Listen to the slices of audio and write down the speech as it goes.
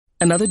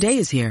Another day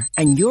is here,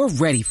 and you're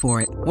ready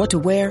for it. What to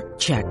wear?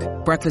 Check.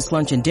 Breakfast,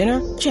 lunch, and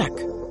dinner? Check.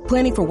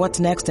 Planning for what's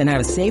next and how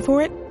to save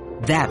for it?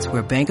 That's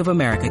where Bank of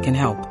America can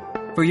help.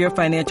 For your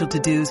financial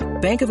to-dos,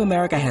 Bank of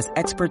America has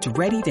experts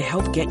ready to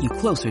help get you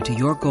closer to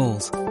your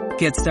goals.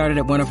 Get started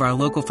at one of our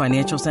local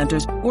financial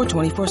centers or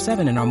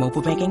 24/7 in our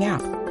mobile banking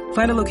app.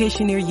 Find a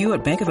location near you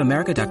at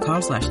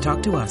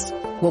bankofamerica.com/talktous.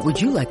 What would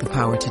you like the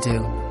power to do?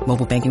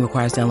 Mobile banking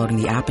requires downloading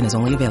the app and is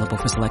only available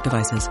for select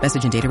devices.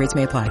 Message and data rates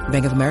may apply.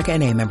 Bank of America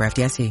N.A., member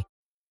FDIC.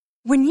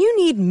 When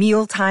you need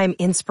mealtime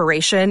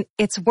inspiration,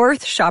 it's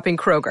worth shopping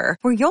Kroger,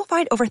 where you'll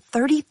find over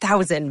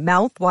 30,000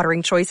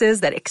 mouth-watering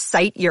choices that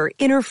excite your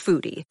inner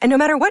foodie. And no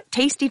matter what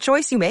tasty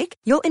choice you make,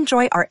 you'll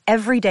enjoy our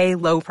everyday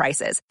low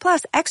prices,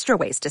 plus extra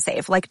ways to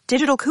save, like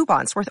digital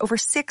coupons worth over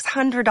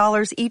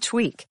 $600 each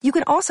week. You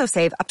can also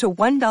save up to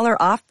 $1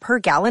 off per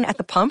gallon at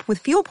the pump with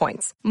fuel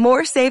points.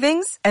 More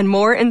savings and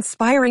more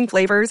inspiring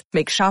flavors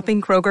make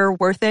shopping Kroger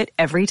worth it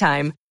every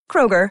time.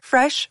 Kroger,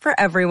 fresh for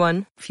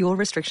everyone. Fuel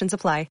restrictions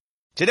apply.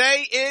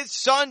 Today is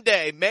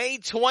Sunday, May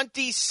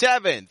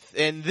 27th,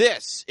 and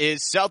this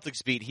is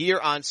Celtics Beat here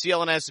on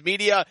CLNS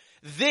Media,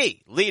 the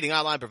leading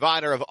online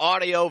provider of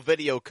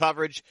audio-video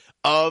coverage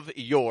of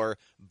your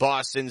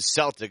Boston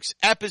Celtics.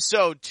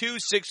 Episode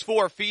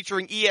 264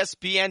 featuring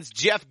ESPN's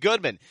Jeff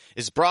Goodman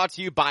is brought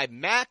to you by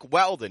Mack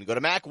Weldon. Go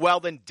to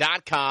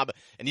MackWeldon.com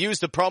and use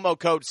the promo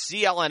code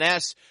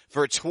CLNS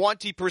for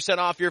 20%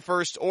 off your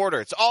first order.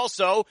 It's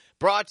also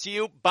brought to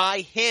you by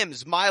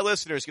Hims. My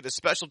listeners get a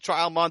special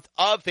trial month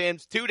of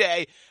Hims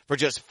today for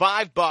just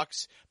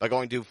 $5 by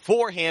going to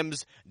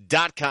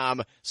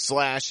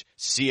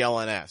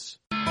forhims.com/CLNS.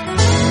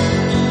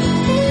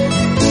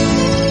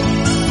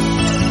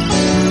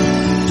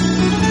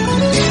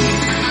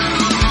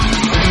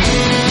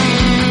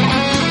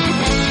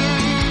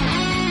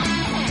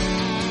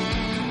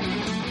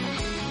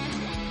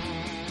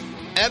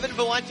 Evan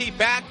Valenti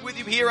back with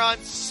you here on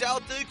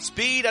Celtics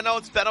Beat. I know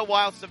it's been a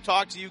while since I've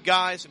talked to you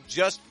guys. I'm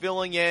just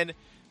filling in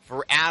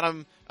for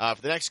Adam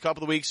for the next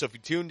couple of weeks. So if you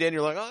tuned in,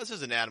 you're like, oh, this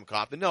isn't Adam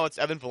Kaufman. No, it's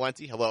Evan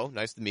Valenti. Hello.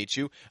 Nice to meet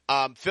you.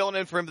 Filling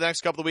in for him for the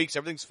next couple of weeks.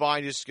 Everything's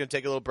fine. Just going to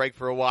take a little break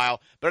for a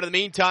while. But in the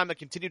meantime, I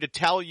continue to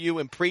tell you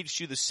and preach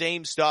to you the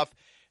same stuff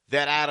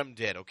that Adam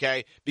did,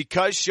 okay?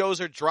 Because shows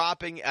are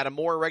dropping at a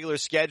more regular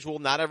schedule,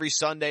 not every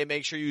Sunday,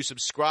 make sure you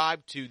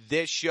subscribe to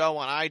this show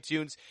on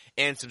iTunes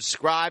and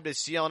subscribe to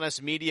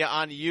CLNS Media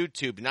on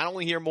YouTube. Not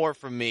only hear more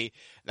from me,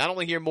 not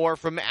only hear more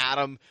from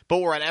Adam, but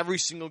we're at every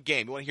single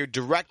game. You want to hear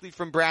directly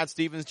from Brad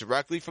Stevens,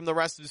 directly from the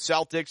rest of the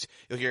Celtics.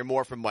 You'll hear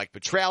more from Mike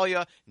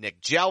Petraglia,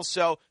 Nick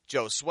Gelso,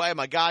 Joe Sway,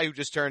 my guy who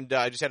just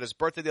had his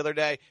birthday the other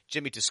day,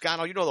 Jimmy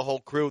Toscano. You know the whole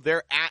crew.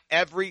 They're at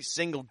every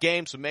single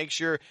game, so make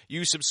sure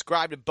you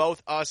subscribe to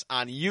both us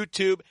on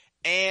YouTube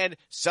and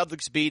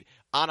Celtics Beat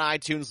on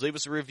iTunes. Leave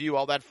us a review,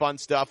 all that fun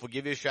stuff. We'll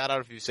give you a shout out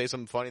if you say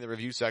something funny in the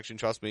review section,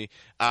 trust me.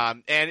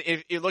 And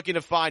if you're looking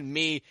to find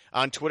me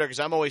on Twitter,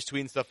 because I'm always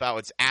tweeting stuff out,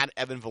 it's at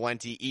Evan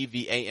Valenti,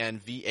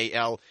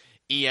 EvanValenti.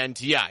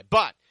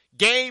 But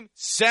Game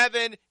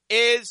 7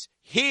 is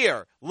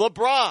here.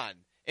 LeBron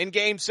in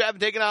Game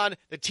 7 taking on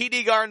the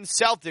TD Garden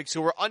Celtics,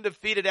 who were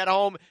undefeated at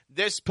home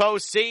this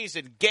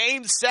postseason.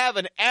 Game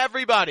 7,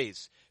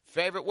 everybody's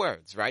favorite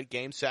words, right?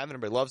 Game 7,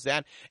 everybody loves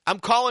that. I'm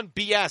calling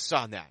BS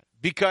on that.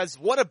 Because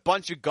what a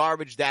bunch of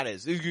garbage that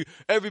is.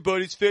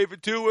 Everybody's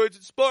favorite 2 words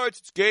in sports.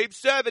 It's Game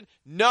 7.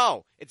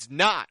 No, it's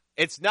not.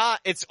 It's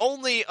not. It's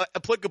only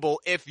applicable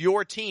if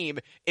your team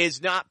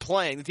is not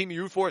playing. The team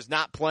you root for is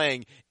not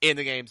playing in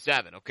the Game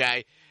 7,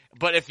 okay?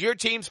 But if your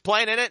team's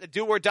playing in it, the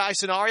do-or-die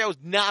scenario is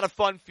not a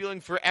fun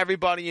feeling for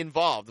everybody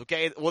involved,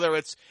 okay? Whether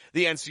it's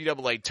the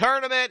NCAA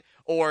tournament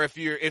or if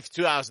it's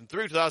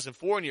 2003,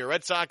 2004 and you're a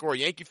Red Sox or a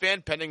Yankee fan,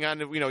 depending on,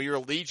 your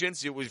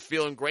allegiance, it was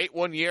feeling great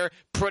one year,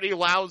 pretty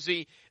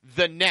lousy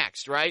the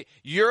next, right?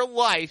 Your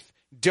life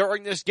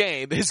during this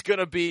game is going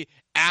to be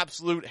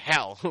absolute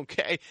hell,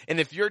 okay? And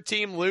if your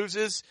team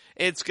loses,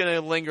 it's going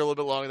to linger a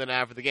little bit longer than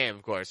after the game,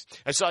 of course.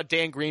 I saw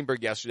Dan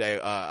Greenberg yesterday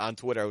on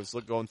Twitter. I was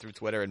going through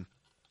Twitter, and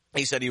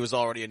he said he was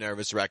already a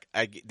nervous wreck.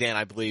 Dan,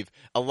 I believe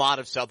a lot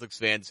of Celtics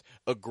fans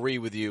agree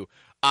with you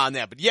on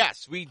that. But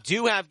yes, we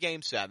do have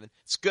Game 7.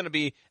 It's going to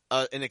be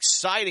an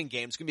exciting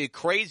game. It's going to be a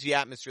crazy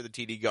atmosphere at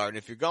the TD Garden.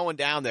 If you're going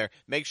down there,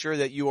 make sure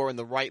that you are in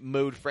the right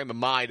mood, frame of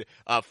mind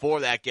for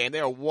that game. They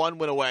are 1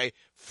 win away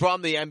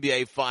from the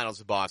NBA Finals,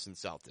 the Boston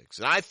Celtics.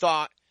 And I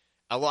thought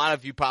a lot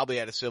of you probably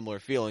had a similar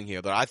feeling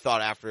here, but I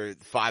thought after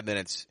 5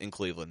 minutes in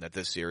Cleveland that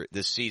this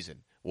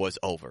season was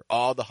over.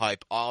 All the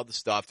hype, all the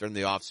stuff during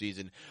the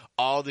offseason,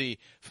 and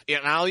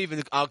I'll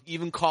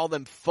even call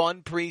them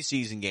fun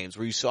preseason games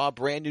where you saw a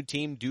brand new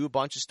team do a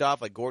bunch of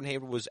stuff. Like Gordon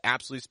Hayward was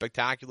absolutely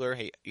spectacular.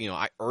 Hey,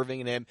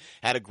 Irving and him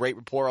had a great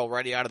rapport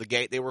already out of the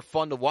gate. They were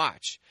fun to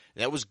watch.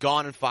 That was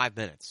gone in 5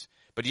 minutes.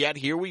 But yet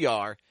here we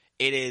are.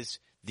 It is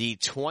the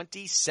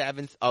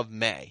 27th of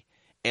May,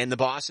 and the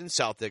Boston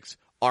Celtics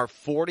are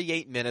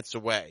 48 minutes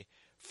away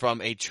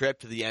from a trip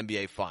to the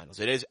NBA Finals.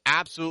 It is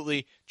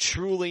absolutely,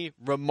 truly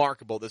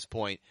remarkable at this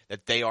point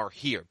that they are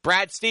here.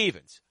 Brad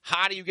Stevens,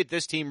 how do you get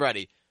this team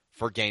ready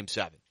for Game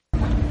 7?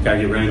 got to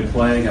get ready to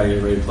play. Got to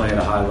get ready to play at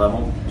a high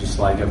level, just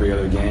like every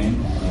other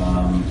game.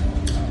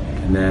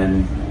 And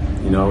then,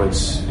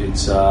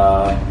 it's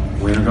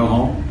win or go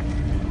home.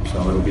 So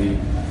it'll be,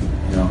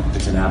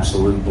 it's an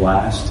absolute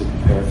blast to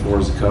prepare for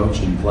as a coach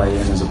and play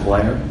in as a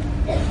player.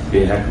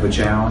 Be a heck of a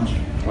challenge.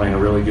 Playing a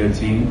really good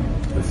team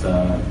with,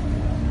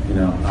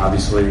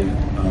 obviously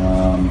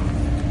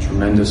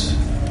tremendous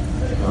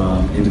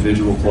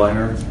individual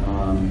player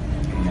and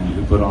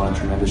who put on a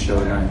tremendous show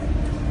tonight.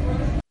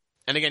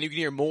 And again, you can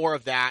hear more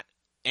of that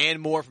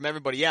and more from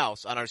everybody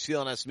else on our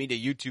CLNS Media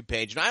YouTube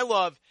page. And I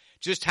love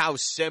just how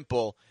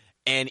simple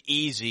and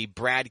easy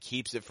Brad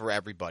keeps it for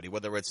everybody,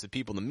 whether it's the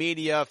people in the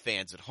media,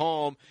 fans at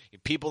home,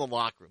 people in the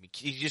locker room.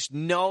 He just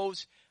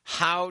knows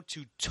how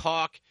to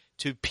talk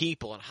to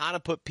people and how to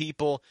put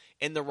people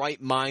in the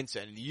right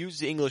mindset and use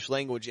the English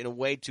language in a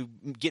way to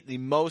get the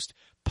most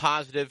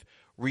positive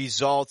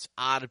results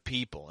out of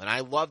people. And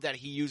I love that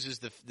he uses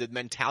the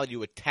mentality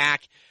to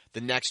attack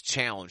the next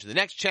challenge. The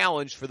next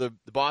challenge for the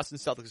Boston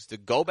Celtics is to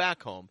go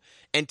back home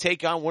and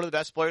take on one of the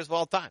best players of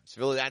all time. It's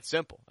really that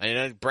simple.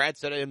 And Brad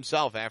said it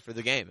himself after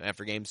the game,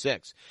 after Game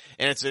 6.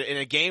 And it's in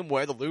a game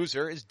where the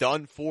loser is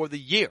done for the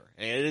year.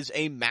 And it is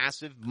a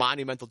massive,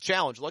 monumental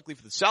challenge. Luckily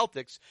for the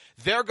Celtics,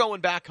 they're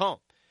going back home.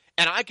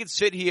 And I could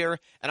sit here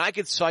and I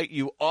could cite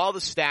you all the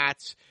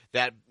stats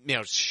that,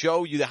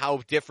 show you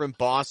how different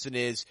Boston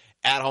is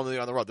at home than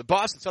on the road. The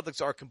Boston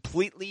Celtics are a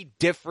completely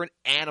different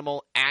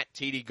animal at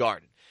TD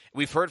Garden.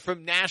 We've heard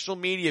from national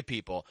media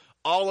people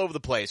all over the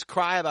place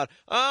cry about,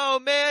 oh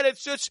man,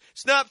 it's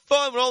not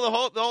fun when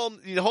all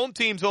the home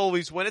teams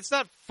always win. It's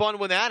not fun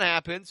when that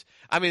happens.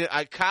 I mean,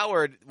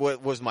 Coward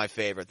was my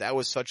favorite. That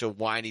was such a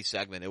whiny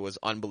segment. It was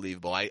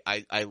unbelievable.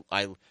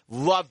 I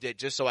loved it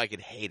just so I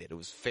could hate it. It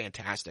was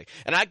fantastic.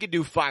 And I could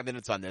do 5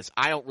 minutes on this.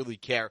 I don't really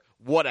care.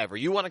 Whatever.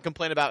 You want to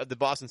complain about the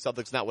Boston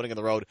Celtics not winning on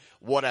the road?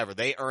 Whatever.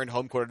 They earned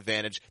home court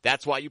advantage.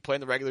 That's why you play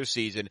in the regular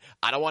season.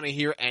 I don't want to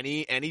hear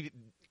any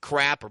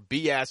crap or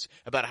BS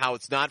about how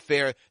it's not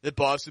fair that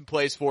Boston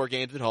plays 4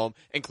 games at home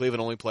and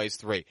Cleveland only plays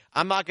 3.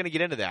 I'm not going to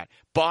get into that.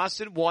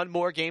 Boston won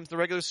more games in the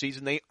regular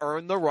season. They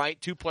earned the right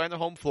to play on their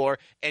home floor,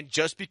 and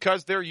just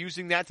because they're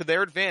using that to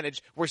their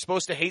advantage, we're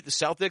supposed to hate the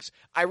Celtics?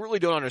 I really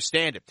don't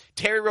understand it.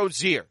 Terry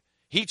Rozier,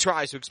 he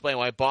tries to explain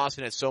why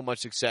Boston has so much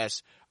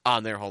success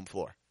on their home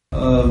floor. You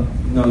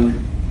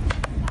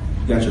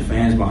got your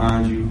fans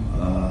behind you.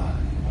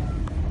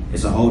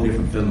 It's a whole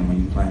different feeling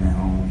when you're playing at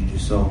home. You're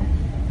just so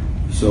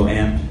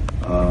amped,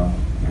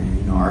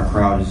 and our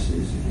crowd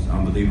is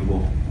unbelievable.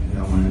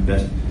 One of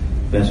the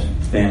best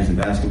fans in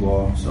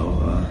basketball.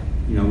 So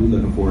we're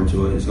looking forward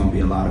to it. It's going to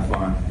be a lot of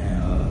fun.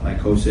 And like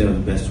Coach said, it was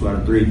the best 2 out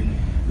of 3.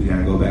 We got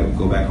to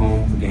go back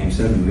home for Game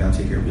 7. We got to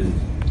take care of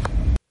business.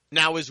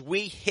 Now, as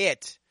we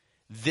hit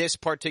this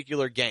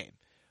particular game,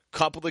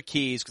 couple of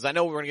keys, because I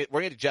know we're going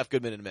to get to Jeff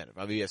Goodman in a minute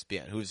of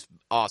ESPN, who's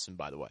awesome,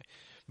 by the way.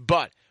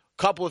 But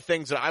couple of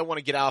things that I want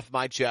to get off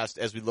my chest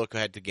as we look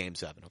ahead to Game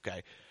 7.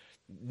 Okay.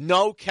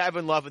 No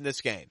Kevin Love in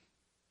this game.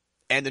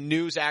 And the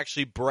news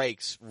actually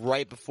breaks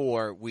right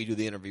before we do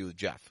the interview with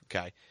Jeff,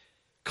 okay?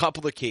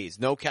 Couple of keys.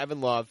 No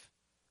Kevin Love.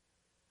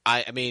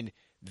 I mean,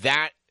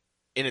 that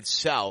in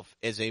itself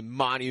is a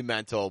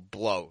monumental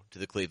blow to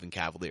the Cleveland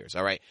Cavaliers,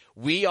 all right?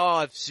 We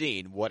all have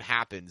seen what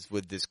happens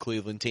with this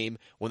Cleveland team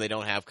when they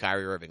don't have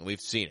Kyrie Irving.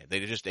 We've seen it.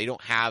 They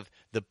don't have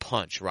the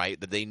punch, right,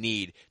 that they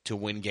need to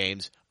win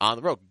games on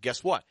the road.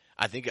 Guess what?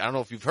 I don't know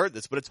if you've heard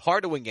this, but it's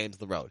hard to win games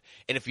on the road.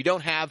 And if you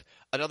don't have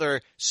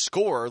another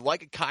scorer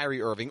like a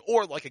Kyrie Irving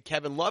or like a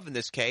Kevin Love in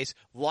this case,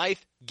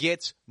 life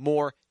gets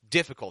more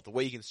difficult. The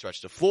way he can stretch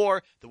the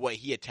floor, the way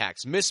he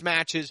attacks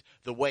mismatches,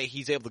 the way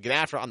he's able to get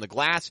after it on the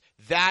glass,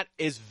 that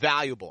is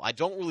valuable. I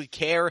don't really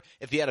care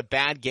if he had a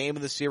bad game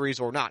in the series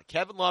or not.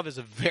 Kevin Love is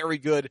a very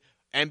good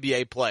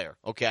NBA player,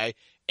 okay?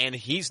 And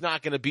he's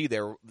not going to be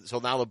there. So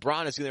now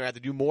LeBron is going to have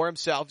to do more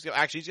himself. He's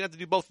going to have to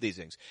do both of these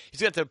things.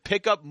 He's going to have to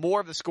pick up more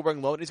of the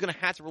scoring load. And he's going to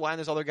have to rely on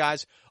those other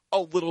guys a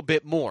little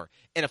bit more.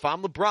 And if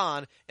I'm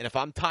LeBron and if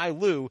I'm Ty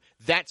Lue,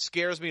 that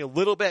scares me a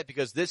little bit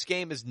because this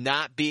game is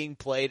not being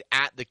played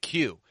at the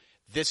Q.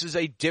 This is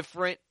a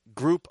different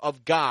group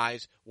of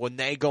guys when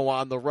they go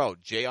on the road.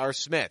 J.R.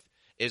 Smith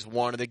is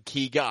one of the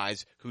key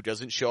guys who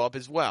doesn't show up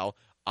as well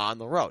on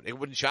the road. It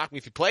wouldn't shock me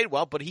if he played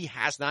well, but he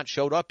has not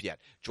showed up yet.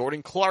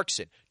 Jordan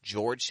Clarkson,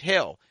 George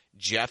Hill,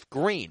 Jeff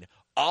Green,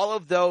 all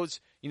of those,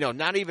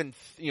 not even,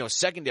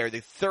 secondary,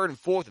 the 3rd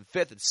and 4th and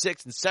 5th and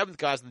 6th and 7th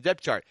guys on the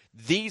depth chart.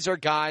 These are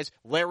guys,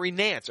 Larry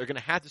Nance, are going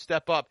to have to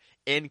step up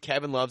in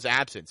Kevin Love's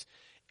absence.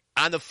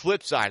 On the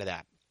flip side of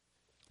that,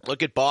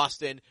 look at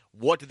Boston.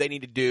 What do they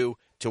need to do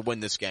to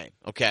win this game?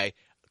 Okay.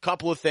 A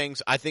couple of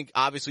things. I think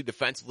obviously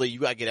defensively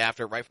you got to get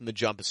after it right from the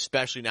jump,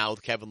 especially now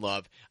with Kevin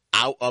Love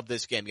out of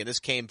this game. Again,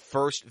 this came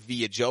first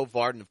via Joe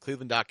Vardon of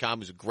Cleveland.com,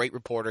 who's a great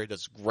reporter. He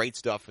does great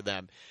stuff for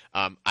them.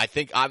 I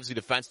think obviously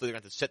defensively they're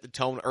going to have to set the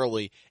tone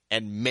early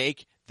and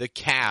make the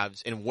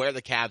Cavs and wear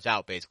the Cavs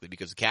out basically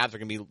because the Cavs are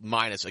going to be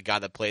minus a guy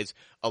that plays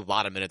a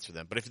lot of minutes for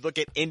them. But if you look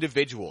at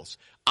individuals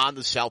on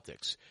the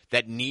Celtics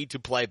that need to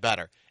play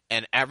better,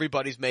 and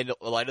everybody's made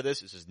light of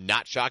this. This is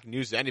not shocking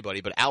news to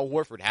anybody, but Al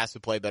Horford has to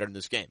play better in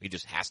this game. He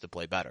just has to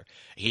play better.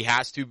 He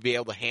has to be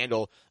able to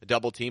handle the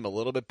double team a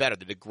little bit better.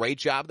 They did a great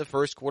job in the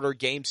first quarter,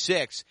 game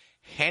 6,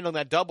 handling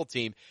that double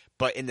team,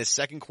 but in the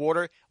second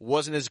quarter,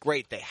 wasn't as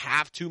great. They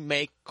have to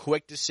make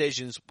quick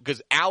decisions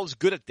because Al's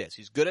good at this.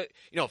 He's good at,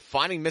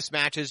 finding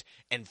mismatches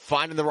and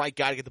finding the right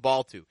guy to get the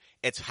ball to.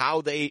 It's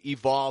how they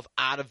evolve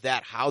out of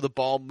that, how the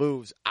ball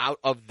moves out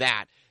of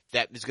that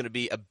is going to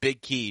be a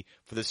big key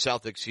for the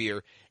Celtics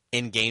here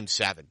in Game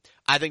 7.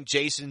 I think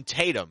Jason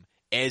Tatum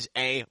is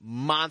a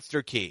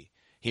monster key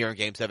here in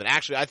Game 7.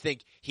 Actually, I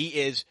think he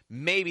is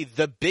maybe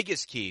the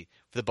biggest key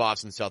for the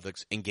Boston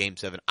Celtics in Game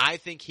 7. I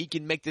think he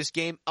can make this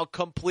game a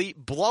complete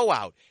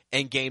blowout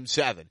in Game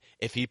 7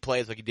 if he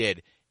plays like he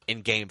did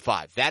in Game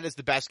 5. That is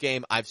the best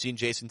game I've seen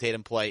Jason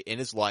Tatum play in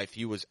his life.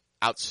 He was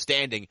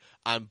outstanding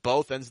on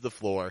both ends of the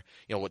floor.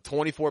 With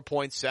 24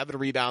 points, 7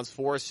 rebounds,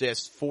 4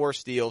 assists, 4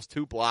 steals,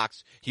 2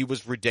 blocks, he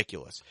was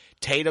ridiculous.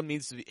 Tatum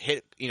needs to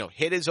hit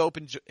his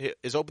open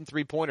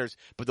 3-pointers,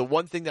 but the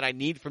one thing that I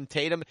need from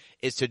Tatum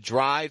is to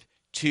drive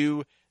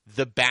to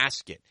the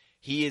basket.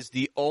 He is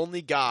the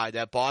only guy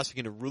that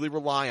Boston can really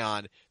rely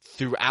on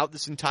throughout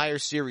this entire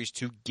series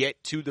to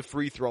get to the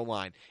free throw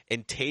line.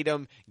 And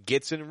Tatum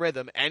gets in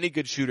rhythm. Any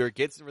good shooter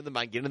gets in rhythm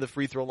by getting to the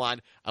free throw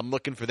line. I'm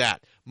looking for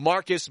that.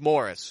 Marcus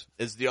Morris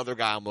is the other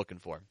guy I'm looking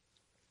for.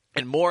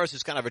 And Morris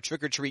is kind of a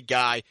trick-or-treat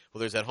guy,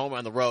 whether it's at home or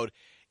on the road.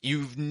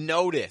 You've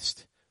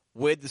noticed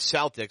with the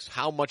Celtics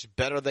how much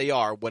better they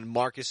are when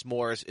Marcus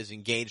Morris is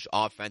engaged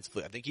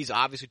offensively. I think he's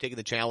obviously taking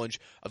the challenge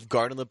of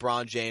guarding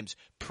LeBron James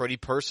pretty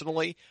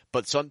personally,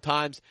 but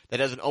sometimes that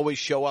doesn't always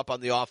show up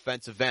on the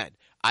offensive end.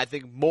 I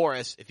think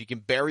Morris, if he can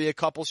bury a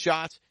couple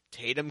shots,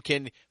 Tatum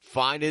can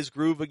find his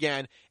groove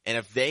again, and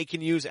if they can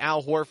use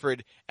Al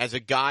Horford as a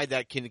guy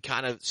that can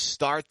kind of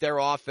start their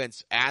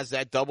offense as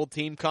that double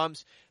team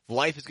comes,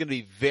 life is going to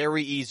be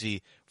very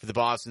easy for the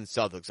Boston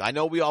Celtics. I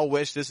know we all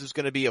wish this is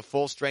going to be a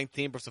full-strength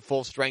team versus a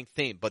full-strength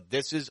team, but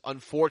this is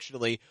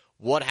unfortunately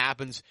what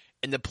happens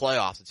in the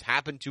playoffs. It's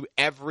happened to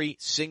every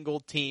single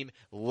team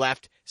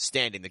left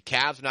standing. The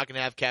Cavs are not going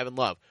to have Kevin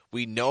Love.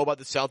 We know about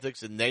the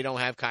Celtics, and they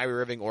don't have Kyrie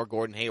Irving or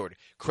Gordon Hayward.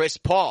 Chris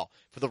Paul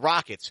for the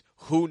Rockets,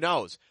 who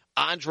knows?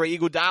 Andre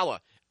Iguodala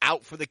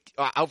out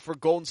for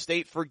Golden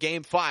State for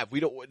Game 5.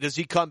 Does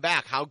he come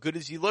back? How good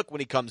does he look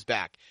when he comes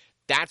back?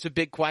 That's a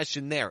big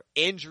question there.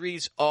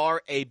 Injuries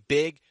are a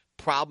big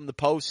problem in the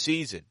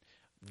postseason.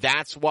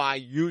 That's why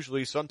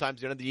usually, sometimes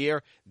at the end of the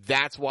year,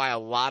 that's why a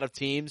lot of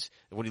teams,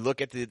 when you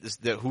look at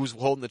the who's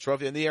holding the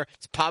trophy in the year,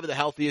 it's probably the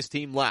healthiest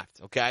team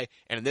left, okay?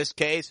 And in this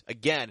case,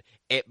 again,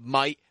 it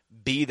might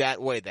be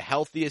that way. The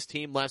healthiest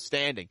team left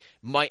standing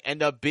might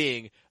end up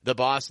being the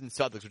Boston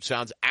Celtics, which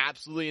sounds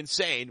absolutely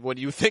insane when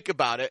you think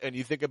about it and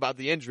you think about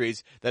the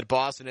injuries that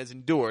Boston has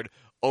endured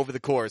over the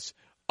course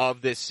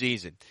of this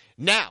season.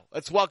 Now,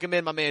 let's welcome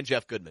in my man,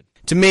 Jeff Goodman.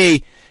 To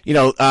me,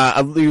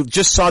 you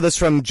just saw this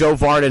from Joe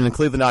Vardon and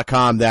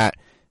Cleveland.com that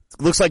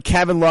it looks like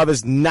Kevin Love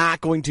is not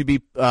going to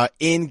be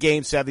in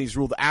Game 7. He's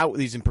ruled out.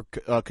 He's in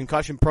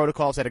concussion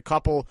protocols. Had a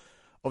couple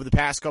over the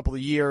past couple of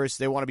years.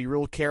 They want to be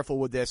real careful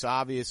with this,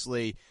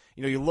 obviously.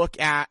 You look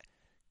at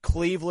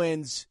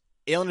Cleveland's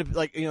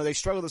they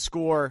struggle to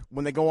score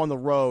when they go on the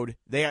road.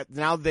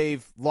 Now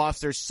they've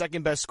lost their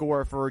second best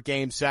scorer for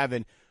Game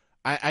 7.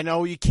 I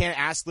know you can't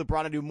ask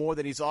LeBron to do more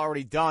than he's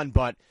already done,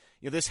 but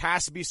this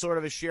has to be sort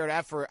of a shared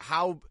effort.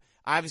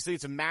 Obviously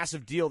it's a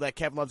massive deal that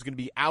Kevin Love's going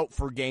to be out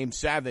for Game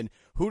 7.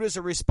 Who does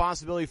the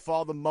responsibility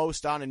fall the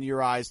most on in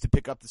your eyes to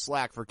pick up the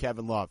slack for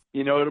Kevin Love?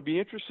 It'll be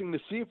interesting to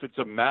see if it's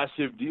a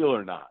massive deal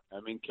or not. I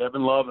mean,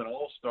 Kevin Love, an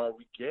all-star,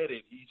 we get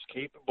it. He's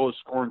capable of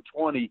scoring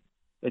 20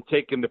 and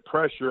taking the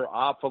pressure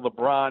off of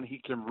LeBron.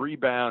 He can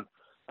rebound.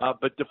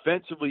 But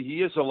defensively,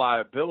 he is a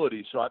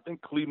liability. So I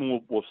think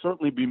Cleveland will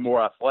certainly be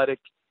more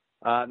athletic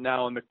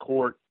now on the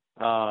court.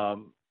 They are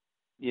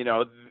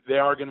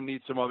going to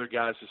need some other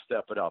guys to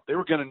step it up. They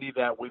were going to need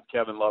that with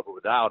Kevin Love or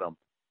without him.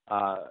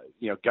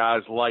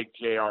 Guys like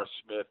J.R.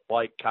 Smith,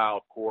 like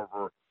Kyle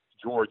Korver,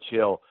 George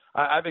Hill.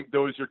 I think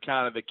those are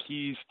kind of the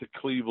keys to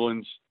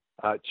Cleveland's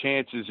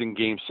chances in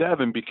Game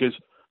 7 because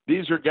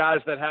these are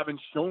guys that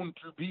haven't shown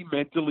to be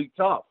mentally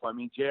tough. I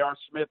mean, J.R.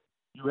 Smith,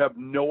 you have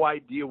no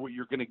idea what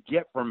you're going to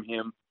get from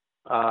him,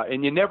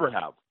 and you never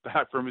have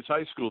back from his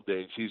high school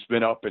days. He's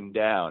been up and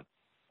down.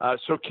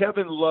 So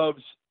Kevin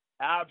Love's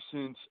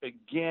absence,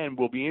 again,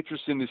 will be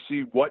interesting to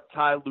see what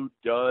Ty Lue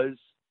does.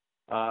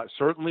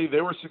 Certainly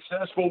they were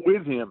successful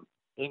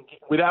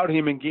without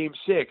him in Game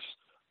 6,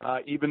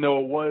 even though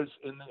it was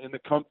in the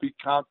comfy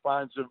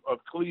confines of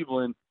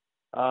Cleveland.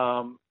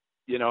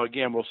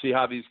 Again, we'll see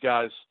how these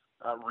guys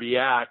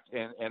react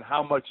and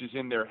how much is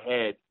in their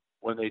head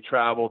when they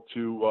travel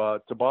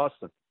to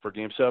Boston for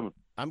Game 7.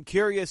 I'm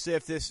curious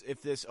if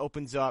this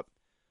opens up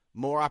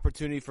more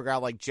opportunity for a guy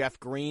like Jeff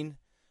Green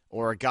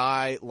or a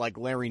guy like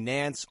Larry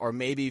Nance, or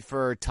maybe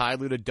for Ty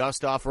Lue to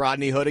dust off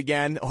Rodney Hood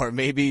again, or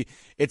maybe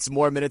it's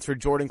more minutes for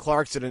Jordan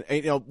Clarkson.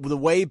 And, the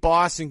way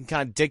Boston can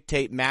kind of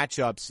dictate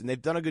matchups, and they've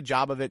done a good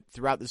job of it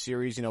throughout the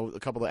series, a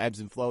couple of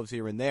ebbs and flows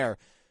here and there.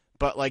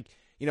 But,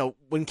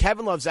 when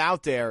Kevin Love's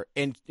out there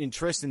and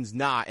Tristan's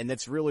not, and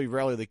that's really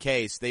rarely the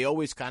case, they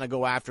always kind of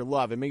go after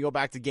Love. And we go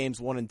back to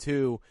games 1 and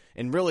 2,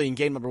 and really in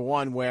game number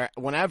 1, where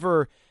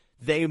whenever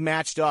they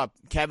matched up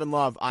Kevin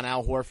Love on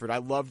Al Horford, I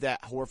love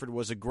that Horford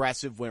was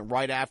aggressive, went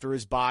right after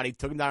his body,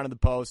 took him down to the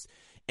post,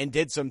 and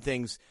did some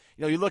things.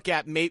 You look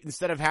at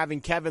instead of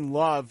having Kevin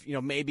Love,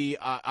 maybe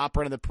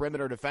operate on the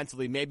perimeter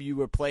defensively, maybe you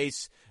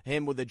replace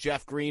him with a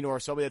Jeff Green or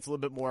somebody that's a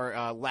little bit more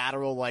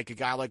lateral, like a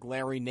guy like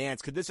Larry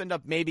Nance. Could this end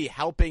up maybe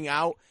helping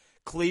out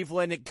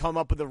Cleveland and come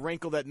up with a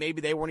wrinkle that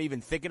maybe they weren't even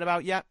thinking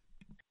about yet?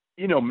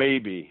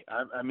 Maybe.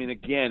 I mean,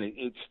 again,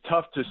 it's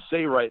tough to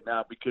say right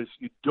now because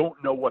you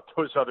don't know what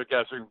those other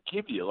guys are going to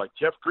give you. Like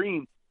Jeff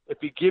Green, if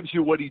he gives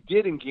you what he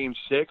did in Game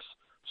 6,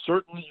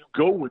 certainly you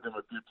go with him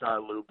if you're Ty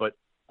Lue, but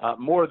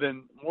more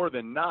than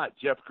not,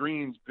 Jeff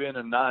Green's been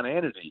a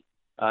non-entity,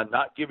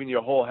 not giving you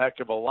a whole heck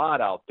of a lot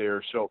out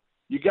there. So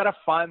you got to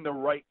find the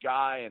right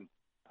guy,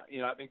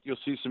 and I think you'll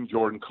see some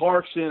Jordan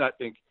Clarkson. I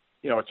think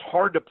it's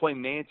hard to play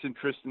Nance and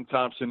Tristan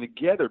Thompson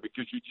together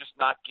because you're just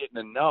not getting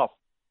enough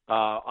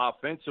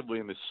offensively,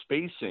 and the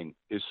spacing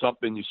is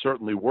something you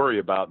certainly worry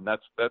about, and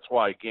that's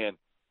why again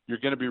you're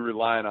going to be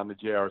relying on the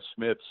J.R.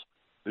 Smiths,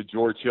 the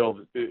George Hill,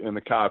 and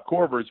the Kyle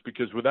Korvers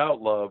because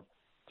without Love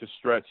to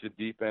stretch the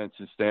defense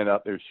and stand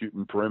out there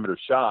shooting perimeter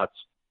shots,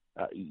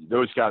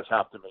 those guys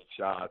have to make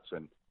shots.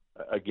 And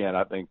again,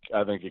 I think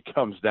it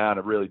comes down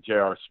to really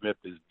J.R. Smith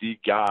is the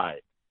guy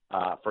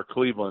for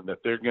Cleveland that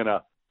they're going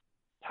to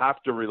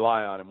have to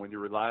rely on. And when you're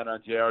relying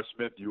on J.R.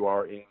 Smith, you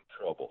are in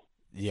trouble.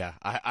 Yeah,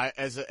 I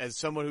as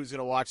someone who's going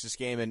to watch this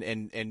game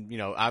and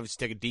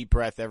obviously take a deep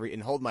breath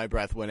and hold my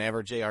breath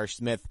whenever J.R.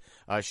 Smith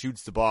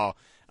shoots the ball.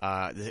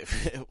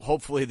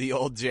 Hopefully the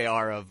old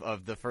JR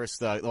of the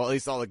first, at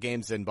least all the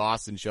games in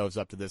Boston shows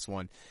up to this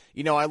one.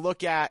 I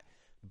look at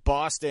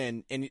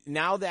Boston, and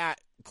now that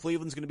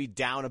Cleveland's going to be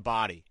down a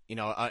body,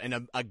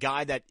 and a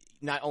guy that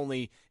not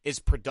only is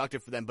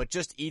productive for them, but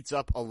just eats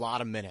up a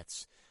lot of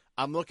minutes.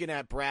 I'm looking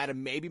at Brad,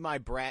 and maybe my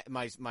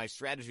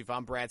strategy, if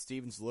I'm Brad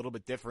Stevens, is a little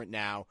bit different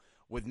now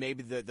with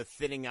maybe the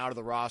thinning out of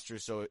the roster,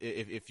 so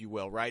if you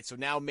will, right? So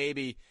now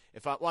maybe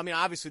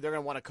obviously they're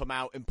going to want to come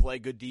out and play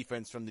good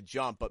defense from the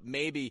jump, but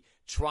maybe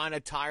trying to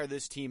tire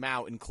this team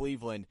out in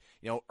Cleveland,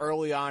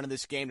 early on in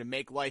this game to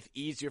make life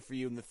easier for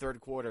you in the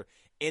third quarter,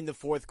 in the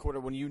fourth quarter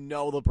when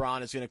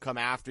LeBron is going to come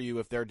after you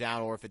if they're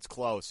down or if it's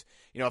close.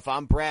 If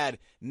I'm Brad,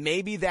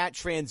 maybe that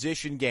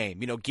transition game,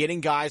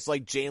 getting guys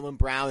like Jaylen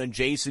Brown and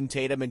Jason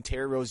Tatum and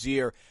Terry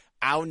Rozier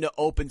out into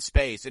open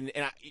space. And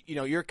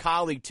your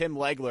colleague Tim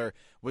Legler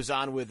was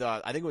on with, I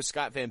think it was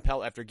Scott Van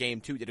Pelt after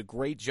Game 2, did a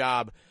great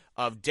job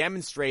of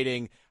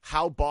demonstrating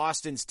how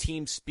Boston's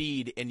team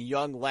speed and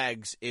young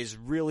legs is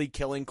really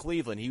killing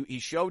Cleveland. He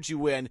showed you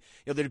when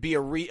there'd be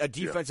a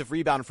defensive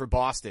rebound for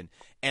Boston,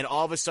 and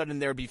all of a sudden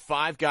there'd be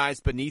 5 guys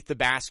beneath the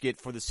basket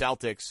for the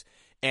Celtics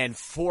and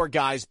 4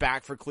 guys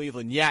back for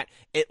Cleveland. Yet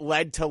it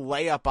led to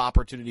layup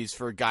opportunities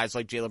for guys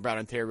like Jaylen Brown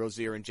and Terry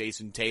Rozier and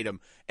Jason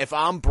Tatum. If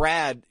I'm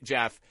Brad,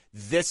 Jeff,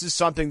 this is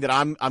something that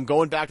I'm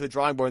going back to the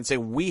drawing board and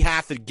saying we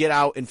have to get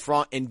out in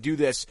front and do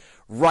this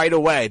right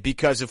away,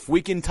 because if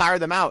we can tire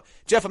them out,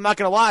 Jeff, I'm not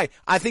going to lie,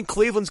 I think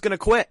Cleveland's going to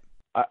quit.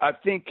 I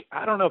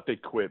don't know if they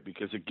quit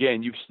because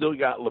again, you've still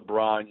got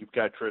LeBron, you've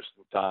got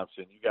Tristan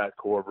Thompson, you got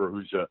Korver,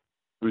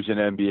 who's an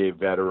NBA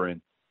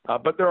veteran.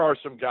 But there are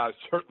some guys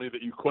certainly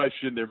that you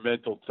question their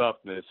mental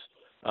toughness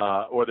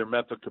or their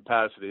mental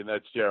capacity, and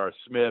that's J.R.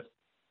 Smith.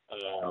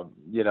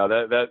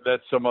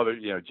 That's some other,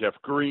 Jeff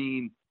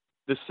Green.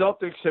 The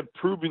Celtics have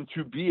proven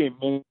to be a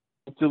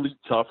mentally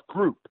tough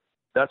group.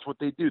 That's what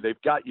they do.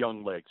 They've got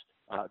young legs.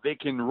 They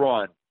can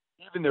run.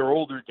 Even their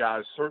older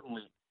guys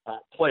certainly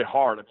play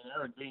hard. I mean,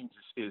 Aaron Baines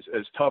is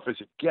as tough as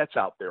it gets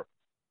out there.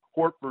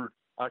 Horford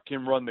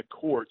can run the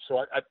court. So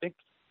I think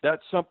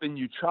that's something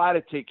you try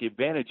to take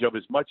advantage of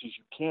as much as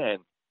you can.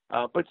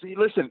 But see,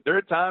 listen, there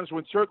are times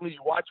when certainly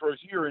you watch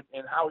Rozier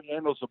and how he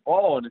handles the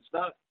ball, and it's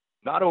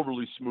not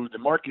overly smooth.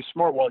 And Marcus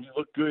Smart, while he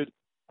looked good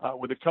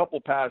with a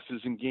couple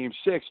passes in Game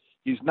 6,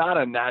 he's not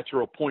a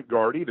natural point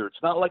guard either.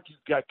 It's not like you've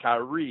got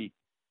Kyrie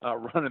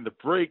running the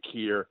break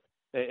here,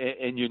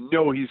 and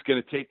he's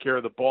going to take care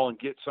of the ball and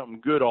get something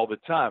good all the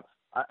time.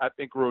 I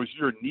think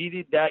Rozier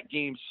needed that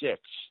Game 6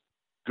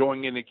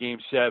 going into Game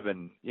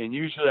 7. And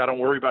usually I don't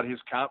worry about his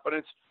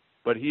confidence,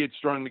 but he had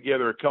strung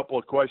together a couple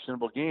of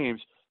questionable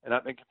games. And I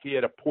think if he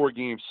had a poor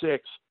Game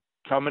 6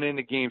 coming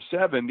into Game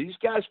 7, these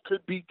guys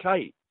could be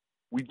tight.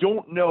 We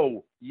don't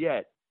know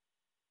yet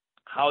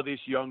how this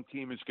young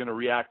team is going to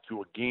react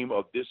to a game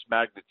of this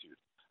magnitude.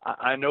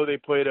 I know they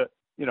played a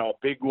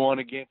big one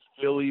against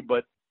Philly,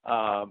 but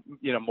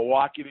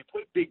Milwaukee, they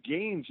played big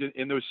games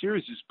in those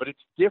series, but it's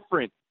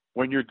different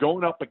when you're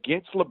going up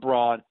against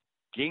LeBron,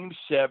 Game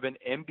 7,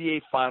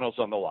 NBA Finals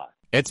on the line.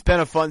 It's been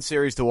a fun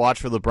series to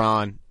watch for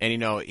LeBron,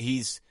 and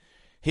he's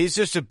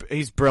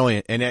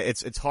brilliant, and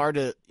it's hard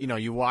to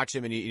you watch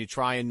him and you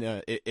try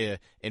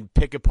and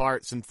pick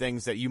apart some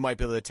things that you might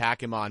be able to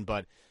attack him on,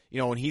 but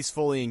when he's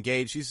fully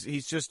engaged,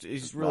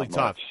 he's really Not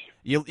tough. much.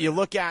 You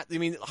look at,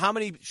 how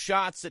many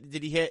shots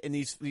did he hit in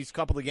these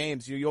couple of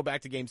games? You go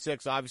back to Game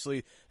 6,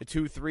 obviously the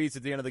 2 threes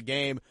at the end of the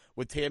game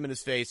with Tatum in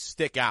his face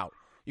stick out.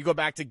 You go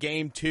back to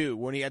Game 2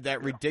 when he had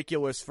that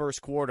ridiculous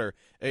first quarter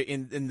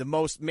in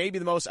the maybe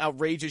the most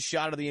outrageous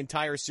shot of the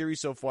entire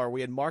series so far. We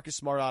had Marcus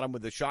Smart on him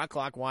with the shot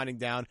clock winding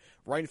down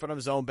right in front of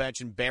his own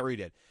bench and buried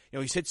it.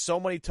 He's hit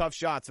so many tough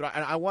shots. But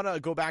I want to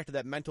go back to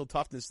that mental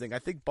toughness thing. I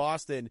think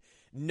Boston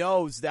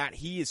knows that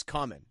he is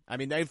coming.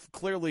 They've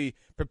clearly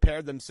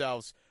prepared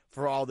themselves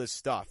for all this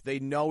stuff. They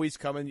know he's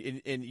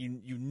coming, and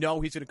you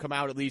know he's going to come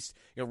out at least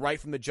right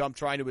from the jump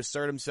trying to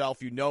assert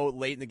himself.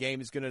 Late in the game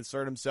he's going to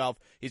assert himself.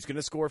 He's going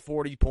to score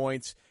 40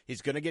 points.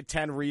 He's going to get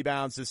 10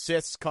 rebounds.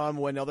 Assists come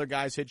when other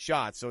guys hit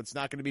shots, so it's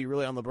not going to be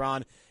really on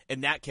LeBron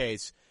in that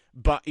case.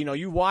 But,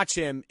 you watch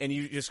him and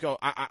you just go,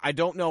 I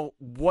don't know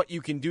what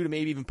you can do to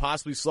maybe even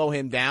possibly slow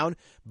him down,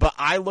 but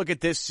I look at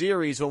this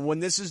series, and when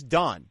this is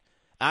done,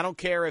 I don't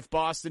care if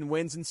Boston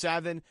wins in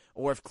 7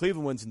 or if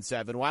Cleveland wins in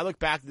 7. When I look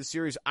back at the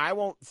series, I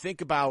won't think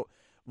about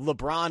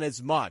LeBron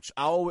as much.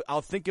 I'll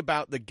think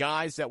about the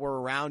guys that were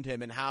around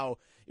him and how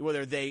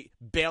whether they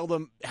bailed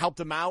him,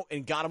 helped him out,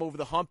 and got him over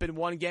the hump in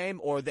one game,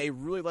 or they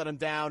really let him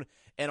down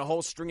in a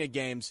whole string of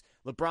games.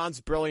 LeBron's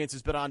brilliance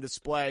has been on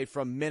display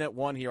from minute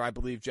 1 here, I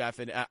believe, Jeff.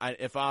 And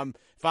if I'm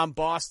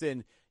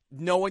Boston,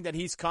 knowing that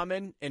he's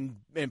coming and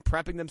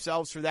prepping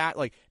themselves for that,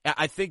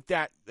 I think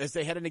that as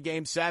they head into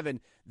Game 7,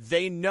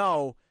 they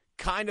know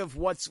kind of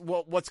what's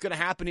going to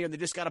happen here, and they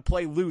just got to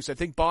play loose. I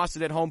think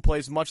Boston at home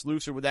plays much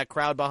looser with that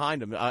crowd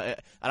behind them. And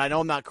I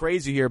know I'm not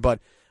crazy here, but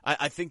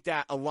I think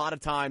that a lot of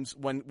times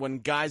when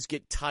guys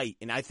get tight,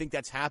 and I think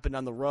that's happened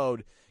on the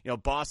road,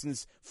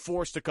 Boston's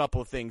forced a couple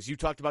of things. You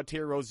talked about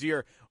Terry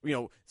Rozier,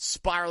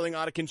 spiraling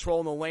out of control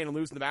in the lane and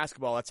losing the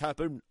basketball. That's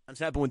happened. It's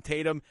happened with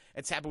Tatum.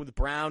 It's happened with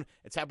Brown.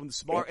 It's happened with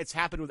Smart. It's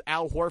happened with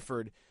Al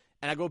Horford.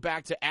 And I go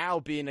back to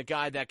Al being a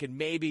guy that could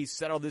maybe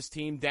settle this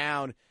team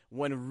down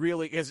when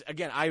really, because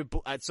again,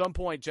 at some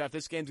point, Jeff,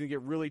 this game's going to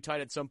get really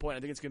tight at some point. I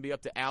think it's going to be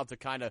up to Al to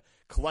kind of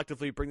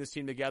collectively bring this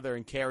team together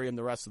and carry him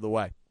the rest of the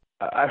way.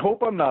 I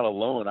hope I'm not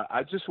alone.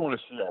 I just want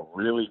to see a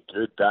really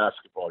good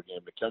basketball game.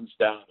 It comes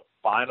down to the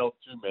final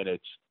 2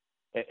 minutes,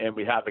 and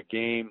we have a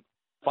game,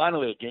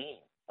 finally a game.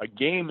 A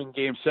game in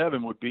Game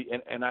 7 would be,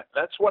 and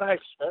that's what I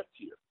expect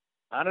here.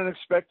 I don't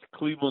expect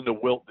Cleveland to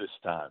wilt this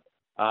time.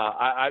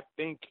 I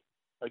think,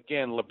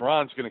 again,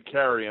 LeBron's going to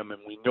carry him,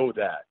 and we know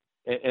that.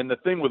 And the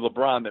thing with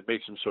LeBron that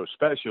makes him so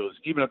special is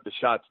even if the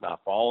shot's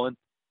not falling,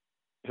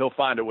 he'll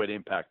find a way to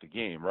impact the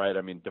game, right?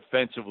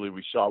 Defensively,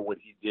 we saw what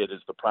he did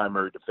as the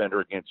primary defender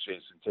against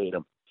Jason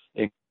Tatum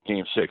in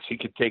Game 6. He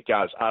could take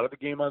guys out of the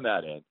game on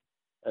that end.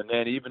 And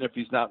then even if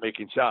he's not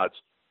making shots,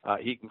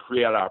 he can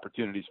create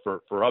opportunities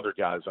for other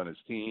guys on his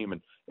team.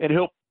 And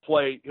he'll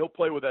play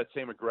with that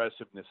same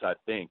aggressiveness, I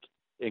think,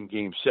 in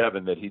Game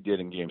 7 that he did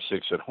in Game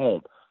 6 at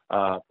home.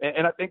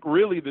 And I think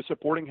really the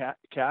supporting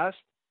cast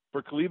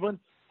for Cleveland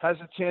has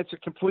a chance to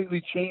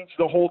completely change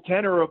the whole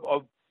tenor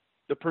of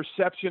the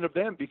perception of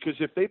them, because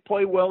if they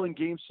play well in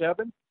Game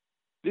 7,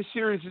 this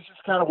series is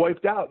just kind of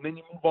wiped out, and then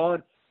you move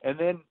on, and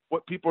then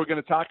what people are going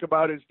to talk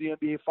about is the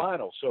NBA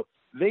Finals. So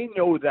they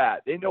know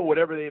that. They know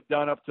whatever they've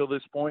done up till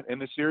this point in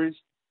the series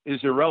is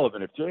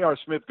irrelevant. If J.R.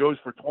 Smith goes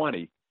for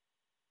 20,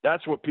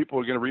 that's what people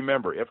are going to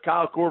remember. If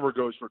Kyle Korver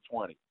goes for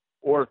 20,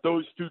 or if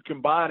those two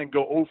combine and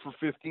go 0 for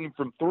 15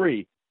 from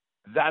 3,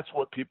 that's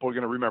what people are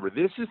going to remember.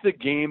 This is the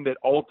game that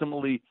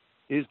ultimately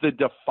is the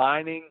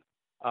defining,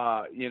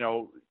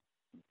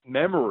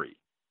 memory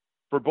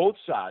for both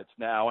sides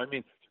now.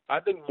 I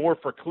think more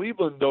for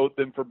Cleveland, though,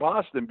 than for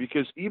Boston,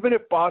 because even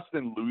if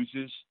Boston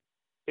loses,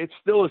 it's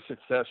still a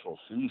successful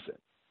season.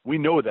 We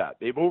know that.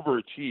 They've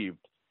overachieved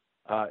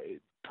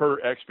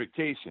per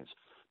expectations.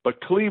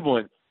 But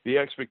Cleveland, the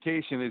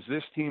expectation is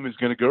this team is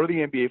going to go to the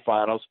NBA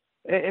Finals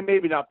and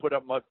maybe not put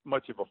up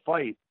much of a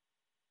fight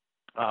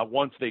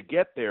once they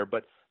get there.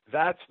 But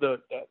that's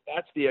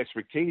the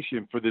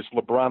expectation for this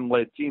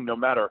LeBron-led team, no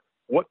matter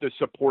what the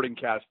supporting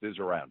cast is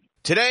around.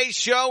 Today's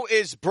show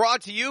is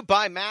brought to you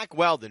by Mack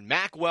Weldon.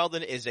 Mack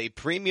Weldon is a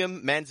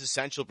premium men's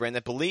essential brand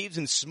that believes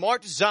in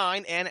smart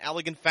design and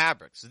elegant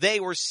fabrics. They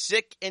were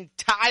sick and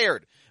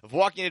tired of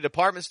walking into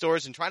department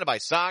stores and trying to buy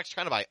socks,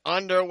 trying to buy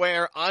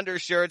underwear,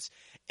 undershirts,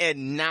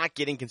 and not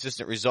getting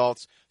consistent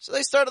results. So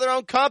they started their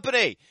own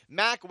company.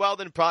 Mack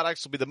Weldon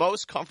products will be the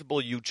most comfortable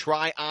you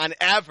try on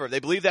ever. They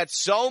believe that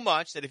so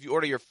much that if you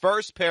order your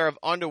first pair of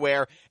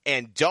underwear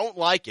and don't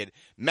like it,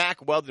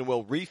 Mack Weldon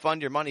will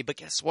refund your money. But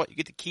guess what? You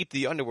get to keep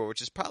the underwear,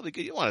 which is probably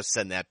good. You don't want to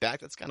send that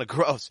back. That's kind of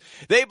gross.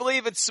 They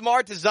believe it's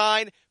smart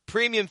design,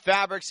 premium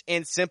fabrics,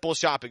 and simple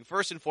shopping.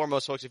 First and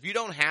foremost, folks, if you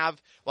don't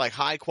have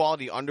high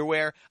quality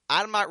underwear,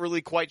 I'm not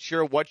really quite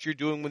sure what you're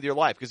doing with your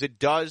life, because it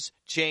does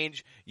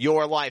change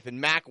your life, and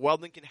Mack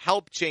Weldon can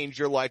help change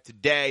your life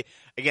today.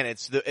 Again,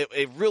 it's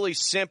a really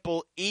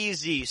simple,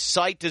 easy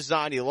site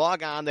design. You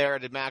log on there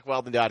at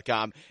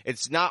MackWeldon.com.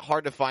 It's not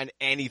hard to find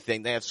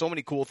anything. They have so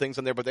many cool things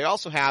on there, but they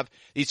also have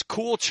these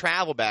cool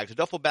travel bags, a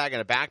duffel bag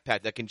and a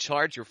backpack that can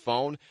charge your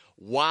phone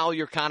while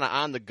you're kind of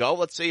on the go.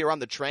 Let's say you're on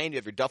the train, you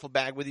have your duffel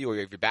bag with you or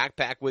you have your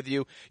backpack with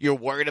you. You're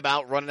worried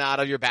about running out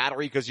of your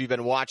battery because you've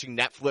been watching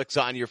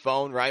Netflix on your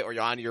phone, right? Or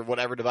you're on your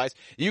whatever device.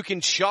 You can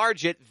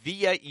charge it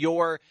via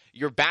your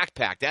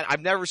backpack. That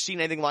I've never seen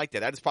anything like that.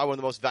 That is probably one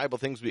of the most valuable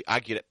things I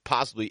could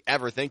possibly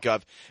ever think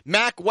of.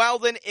 Mack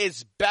Weldon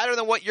is better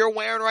than what you're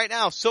wearing right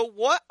now. So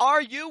what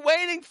are you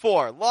waiting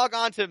for? Log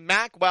on to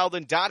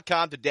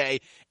MackWeldon.com today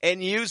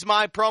and use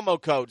my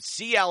promo code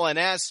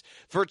CLNS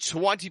for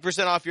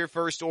 20% off your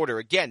first order.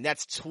 Again,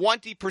 that's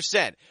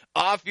 20%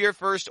 off your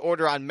first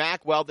order on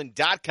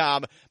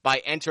MackWeldon.com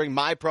by entering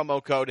my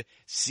promo code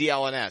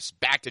CLNS.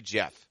 Back to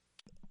Jeff.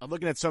 I'm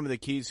looking at some of the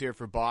keys here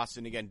for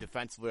Boston. Again,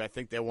 defensively, I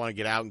think they want to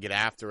get out and get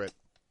after it.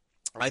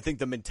 I think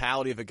the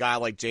mentality of a guy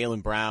like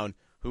Jaylen Brown,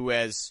 who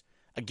has,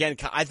 again,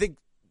 I think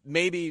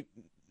maybe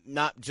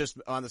not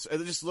just on this, it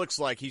just looks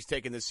like he's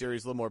taking this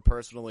series a little more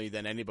personally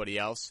than anybody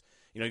else.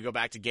 You go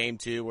back to game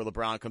 2 where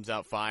LeBron comes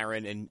out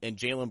firing, and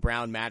Jaylen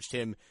Brown matched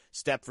him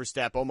step for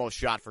step, almost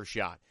shot for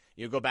shot.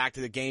 You go back to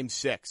the game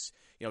 6.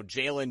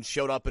 Jaylen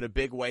showed up in a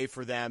big way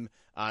for them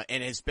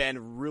and has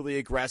been really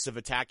aggressive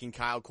attacking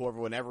Kyle Korver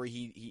whenever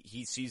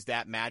he sees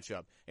that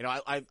matchup.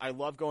 I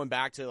love going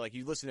back to, like,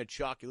 you listen to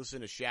Chuck, you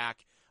listen to Shaq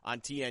on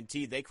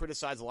TNT. They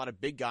criticize a lot of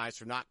big guys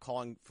for not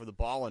calling for the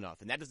ball enough,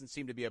 and that doesn't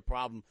seem to be a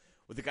problem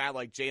with a guy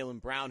like Jaylen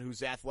Brown,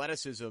 whose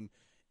athleticism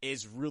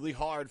is really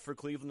hard for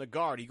Cleveland to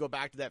guard. You go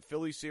back to that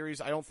Philly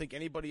series, I don't think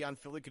anybody on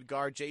Philly could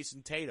guard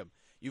Jason Tatum.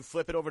 You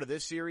flip it over to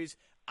this series,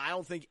 I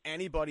don't think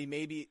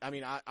anybody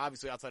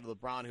obviously outside of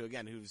LeBron,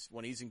 who's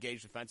when he's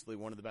engaged defensively,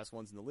 one of the best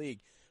ones in the league.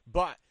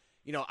 But,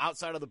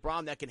 outside of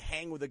LeBron that can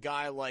hang with a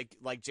guy like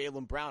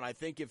Jaylen Brown, I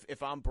think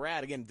if I'm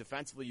Brad, again,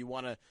 defensively, you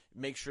want to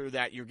make sure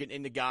that you're getting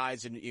into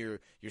guys and you're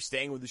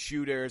staying with the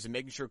shooters and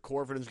making sure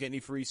Korver doesn't get any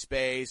free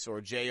space, or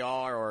JR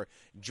or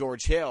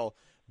George Hill.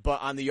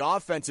 But on the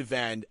offensive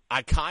end,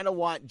 I kind of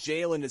want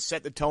Jaylen to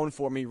set the tone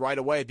for me right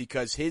away,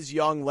 because his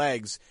young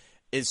legs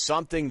is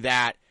something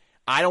that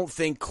I don't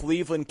think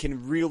Cleveland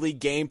can really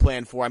game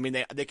plan for. I mean,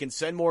 they can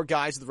send more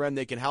guys to the rim.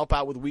 They can help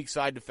out with weak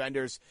side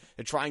defenders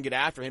to try and get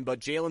after him. But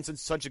Jaylen's done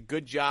such a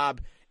good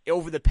job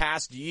over the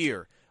past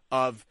year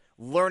of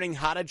learning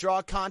how to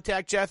draw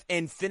contact, Jeff,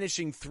 and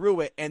finishing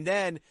through it. And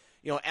then,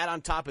 add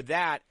on top of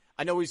that,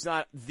 I know he's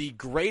not the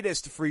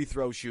greatest free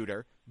throw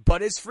shooter,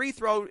 but his free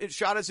throw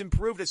shot has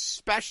improved,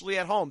 especially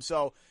at home.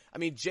 So, I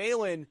mean,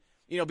 Jaylen,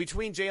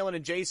 between Jaylen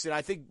and Jason,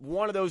 I think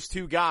one of those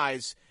two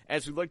guys,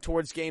 as we look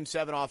towards Game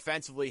 7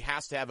 offensively,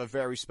 has to have a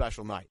very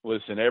special night.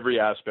 Listen, every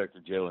aspect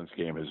of Jaylen's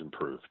game has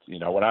improved.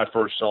 When I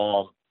first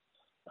saw him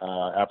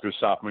after his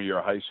sophomore year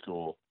of high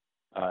school,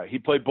 he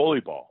played bully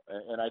ball,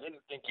 and I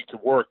didn't think he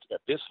could work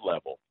at this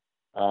level.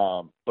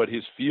 But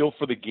his feel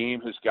for the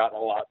game has gotten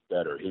a lot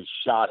better. His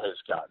shot has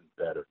gotten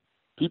better.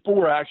 People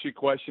were actually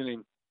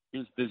questioning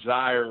his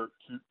desire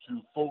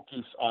to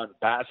focus on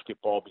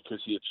basketball because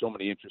he had so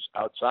many interests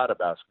outside of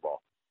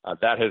basketball.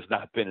 That has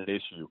not been an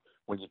issue.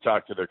 When you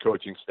talk to their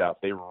coaching staff,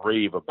 they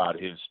rave about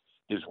his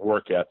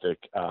work ethic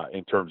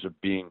in terms of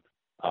being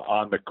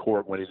on the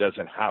court when he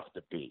doesn't have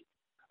to be.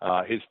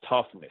 His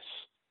toughness,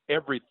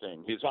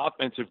 everything. His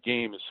offensive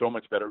game is so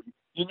much better.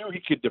 You knew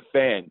he could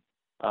defend.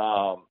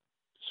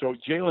 So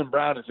Jaylen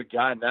Brown is a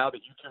guy now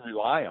that you can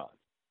rely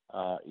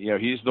on.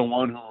 He's the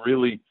one who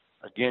really,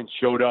 again,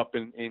 showed up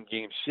in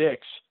Game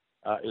 6,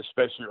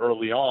 especially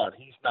early on.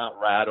 He's not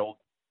rattled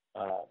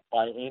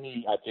by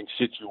any, I think,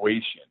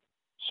 situation.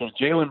 So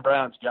Jaylen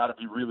Brown's got to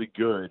be really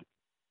good,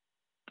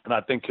 and I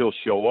think he'll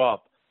show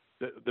up.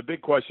 The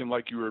big question,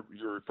 like you're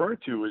referring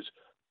to, is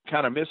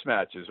kind of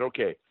mismatches.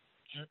 Okay,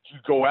 you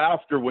go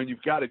after when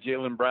you've got a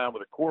Jaylen Brown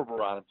with a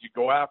Korver on him. You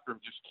go after him,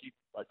 just keep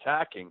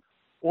attacking,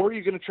 or are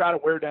you going to try to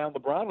wear down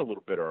LeBron a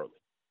little bit early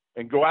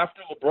and go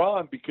after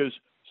LeBron? Because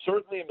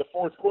certainly in the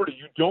fourth quarter,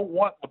 you don't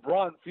want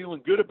LeBron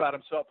feeling good about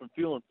himself and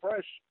feeling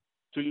fresh.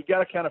 So you got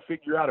to kind of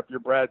figure out, if you're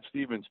Brad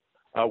Stevens,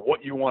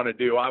 what you want to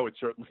do. I would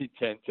certainly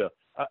tend to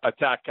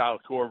attack Kyle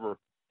Korver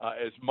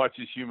as much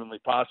as humanly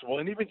possible.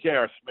 And even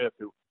J.R. Smith,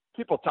 who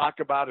people talk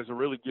about as a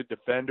really good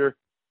defender,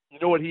 you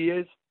know what he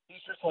is?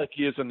 He's just like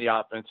he is on the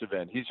offensive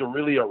end. He's a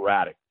really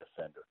erratic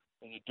defender,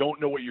 and you don't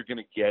know what you're going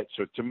to get.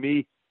 So to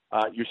me,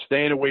 you're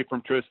staying away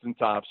from Tristan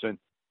Thompson.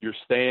 You're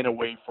staying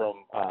away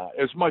from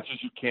as much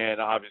as you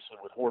can, obviously,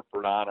 with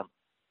Horford on him.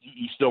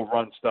 You still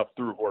run stuff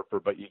through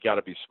Horford, but you got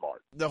to be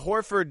smart. The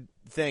Horford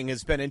thing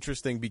has been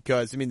interesting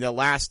because,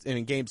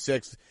 in Game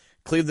 6,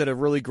 Cleveland did a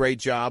really great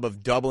job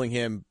of doubling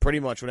him pretty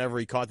much whenever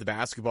he caught the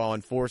basketball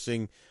and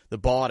forcing the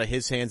ball out of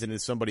his hands into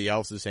somebody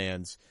else's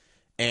hands.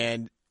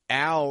 And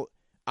Al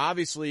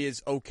obviously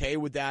is okay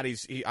with that.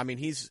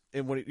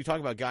 And when you talk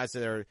about guys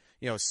that are,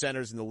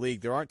 centers in the league,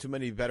 there aren't too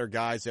many better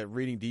guys at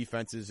reading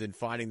defenses and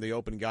finding the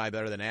open guy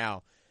better than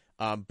Al.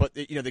 But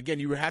again,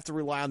 you have to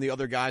rely on the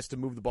other guys to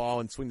move the ball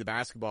and swing the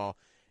basketball.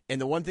 And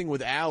the one thing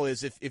with Al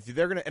is if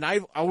they're going to – and I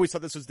always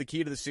thought this was the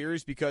key to the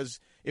series, because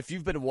if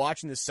you've been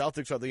watching the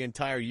Celtics for the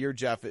entire year,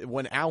 Jeff,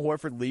 when Al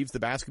Horford leaves the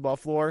basketball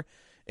floor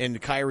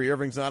and Kyrie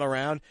Irving's not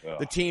around,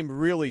 the team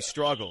really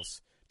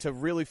struggles to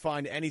really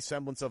find any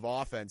semblance of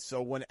offense.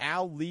 So when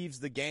Al leaves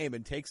the game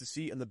and takes a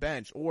seat on the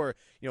bench, or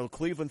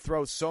Cleveland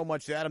throws so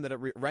much at him that it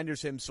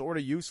renders him sort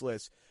of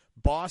useless,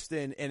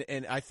 Boston,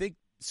 and I think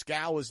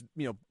Scal has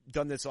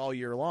done this all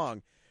year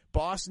long,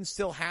 Boston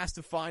still has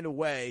to find a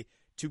way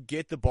to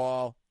get the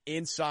ball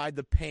inside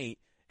the paint,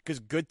 because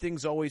good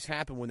things always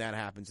happen when that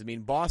happens. I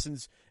mean,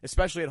 Boston's,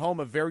 especially at home,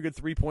 a very good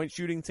three-point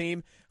shooting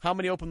team. How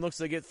many open looks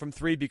do they get from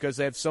three because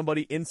they have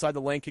somebody inside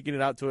the lane kicking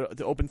it out to an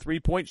open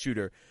three-point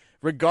shooter?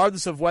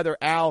 Regardless of whether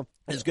Al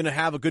is going to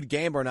have a good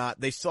game or not,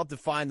 they still have to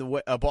find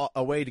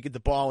a way to get the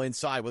ball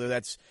inside, whether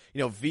that's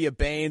via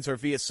Baines or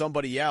via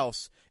somebody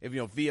else.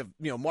 Via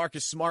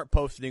Marcus Smart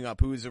posting up,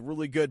 who is a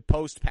really good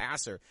post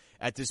passer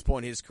at this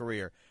point in his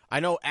career. I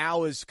know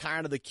Al is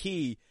kind of the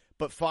key,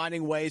 but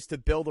finding ways to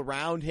build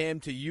around him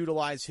to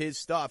utilize his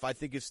stuff, I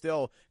think, is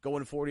still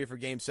going 40 for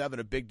Game 7,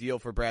 a big deal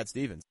for Brad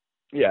Stevens.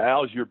 Yeah,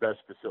 Al's your best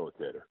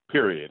facilitator,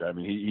 period. I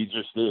mean, he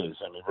just is.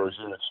 I mean,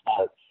 Rozier and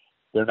Smart,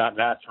 they're not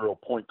natural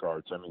point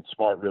guards. I mean,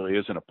 Smart really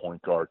isn't a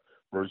point guard.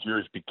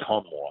 Rozier's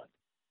become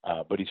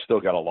one, but he's still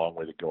got a long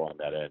way to go on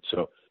that end.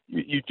 So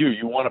you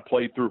want to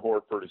play through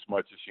Horford as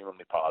much as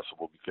humanly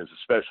possible, because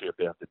especially if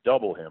they have to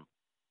double him,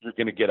 you're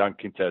going to get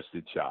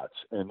uncontested shots.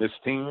 And this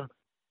team,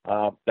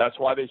 that's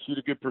why they shoot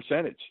a good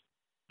percentage,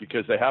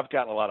 because they have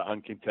gotten a lot of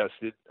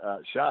uncontested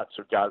shots.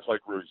 So guys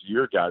like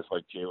Rozier, guys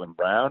like Jaylen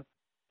Brown,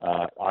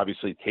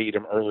 obviously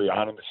Tatum early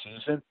on in the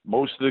season,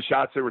 most of the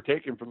shots they were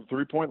taking from the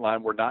three-point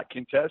line were not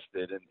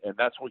contested, and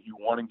that's what you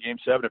want in Game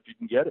 7 if you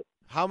can get it.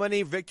 How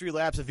many victory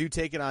laps have you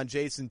taken on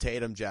Jason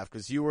Tatum, Jeff?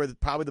 Because you were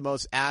probably the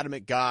most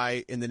adamant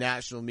guy in the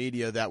national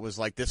media that was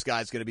like, this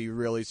guy's going to be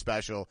really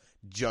special.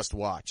 Just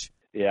watch.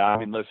 Yeah, I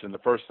mean, listen, the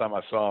first time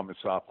I saw him in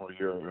sophomore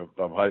year, I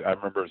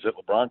remember it was at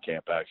LeBron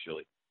camp,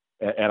 actually,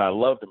 and I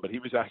loved him, but he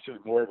was actually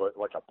more of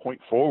a point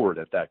forward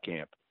at that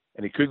camp,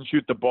 and he couldn't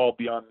shoot the ball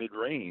beyond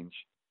mid-range.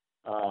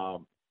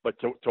 But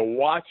to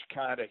watch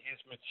kind of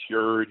his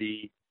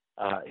maturity,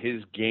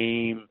 his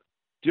game,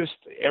 just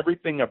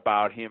everything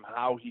about him,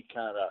 how he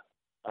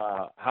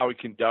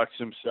conducts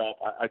himself,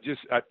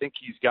 I think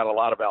he's got a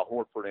lot of Al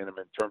Horford in him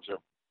in terms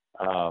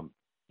of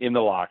in the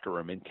locker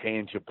room,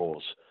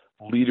 intangibles,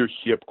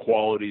 leadership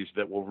qualities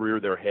that will rear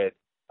their head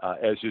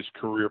as his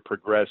career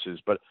progresses.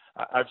 But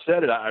I've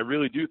said it, I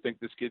really do think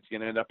this kid's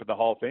going to end up in the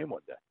Hall of Fame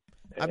one day.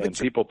 And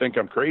people think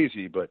I'm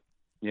crazy, but,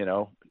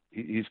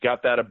 he's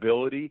got that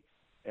ability.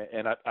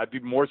 And I'd be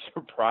more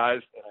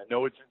surprised, and I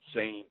know it's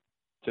insane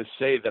to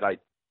say that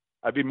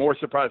I'd be more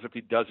surprised if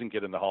he doesn't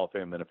get in the Hall of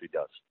Fame than if he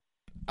does.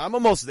 I'm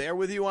almost there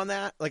with you on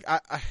that. Like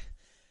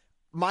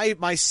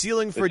my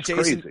ceiling for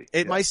Jason,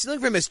 my ceiling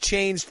for him has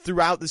changed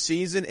throughout the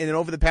season, and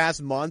over the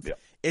past month,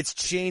 it's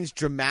changed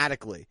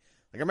dramatically.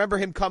 Like I remember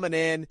him coming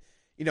in.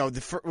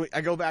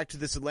 I go back to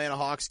this Atlanta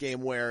Hawks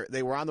game where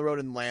they were on the road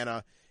in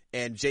Atlanta,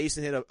 and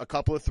Jason hit a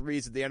couple of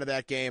threes at the end of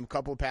that game, a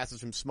couple of passes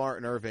from Smart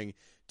and Irving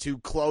to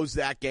close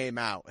that game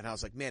out. And I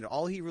was like, man,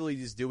 all he really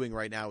is doing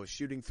right now is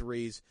shooting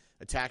threes,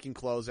 attacking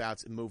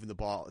closeouts, and moving the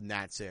ball, and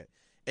that's it.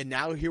 And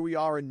now here we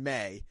are in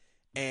May,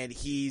 and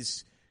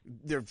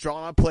they're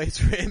drawing up plays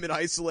for him in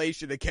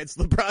isolation against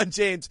LeBron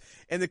James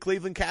and the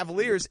Cleveland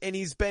Cavaliers, and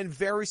he's been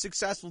very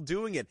successful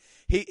doing it.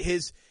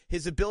 His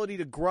ability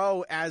to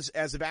grow as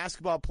a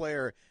basketball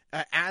player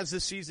as the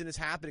season is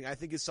happening, I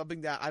think, is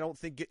something that I don't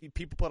think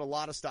people put a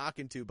lot of stock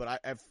into.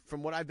 But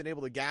from what I've been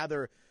able to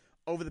gather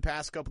over the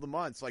past couple of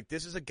months, like,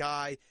 this is a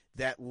guy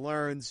that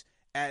learns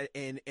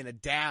and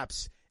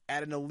adapts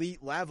at an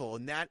elite level,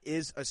 and that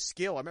is a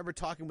skill. I remember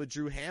talking with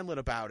Drew Hanlon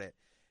about it,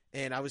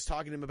 and I was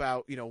talking to him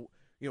about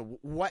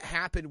what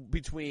happened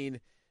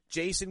between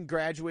Jason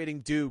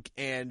graduating Duke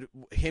and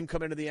him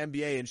coming into the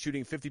NBA and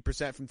shooting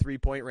 50% from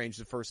three-point range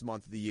the first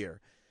month of the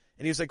year.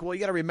 And he was like, well, you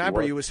got to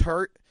remember, he was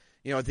hurt.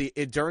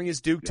 During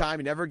his Duke time,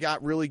 he never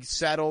got really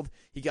settled.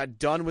 He got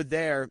done with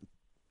there.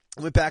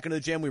 Went back into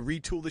the gym. We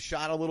retooled the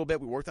shot a little bit.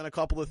 We worked on a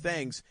couple of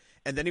things.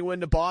 And then he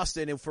went to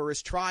Boston and for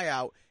his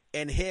tryout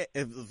and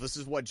this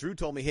is what Drew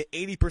told me, hit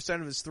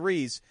 80% of his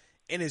threes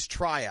in his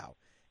tryout.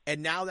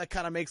 And now that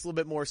kind of makes a little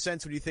bit more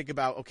sense when you think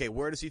about, okay,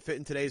 where does he fit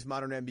in today's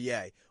modern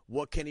NBA?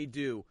 What can he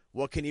do?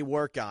 What can he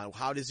work on?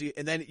 How does he –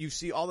 and then you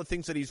see all the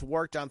things that he's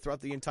worked on throughout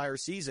the entire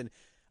season.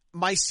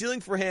 My ceiling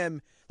for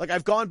him – like,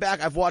 I've gone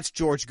back. I've watched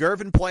George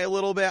Gervin play a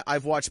little bit.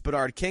 I've watched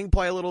Bernard King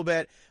play a little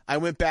bit. I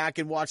went back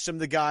and watched some of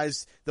the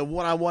guys, the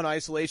one-on-one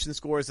isolation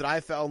scores that I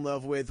fell in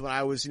love with when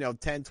I was,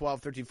 10,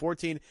 12, 13,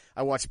 14.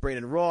 I watched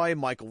Brandon Roy,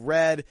 Michael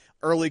Redd,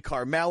 early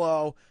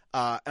Carmelo.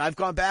 And I've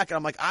gone back and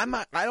I'm like,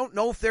 I don't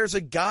know if there's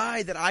a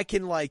guy that I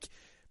can, like,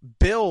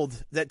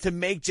 build that to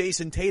make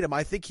Jason Tatum.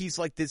 I think he's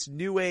like this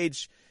new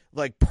age,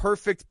 like,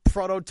 perfect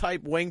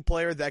prototype wing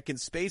player that can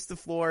space the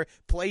floor,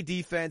 play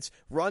defense,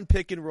 run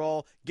pick and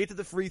roll, get to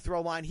the free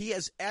throw line. He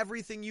has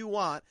everything you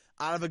want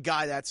out of a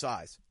guy that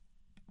size.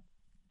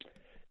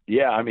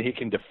 Yeah, I mean, he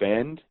can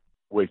defend,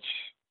 which,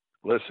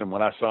 listen,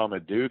 when I saw him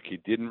at Duke, he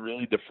didn't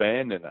really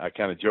defend, and I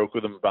kind of joke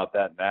with him about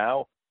that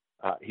now.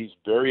 He's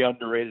very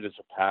underrated as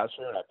a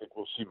passer, and I think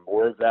we'll see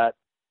more of that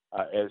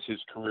as his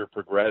career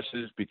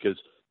progresses because,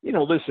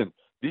 listen,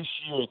 this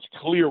year it's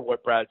clear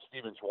what Brad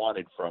Stevens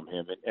wanted from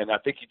him. And I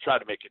think he tried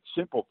to make it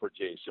simple for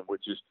Jason,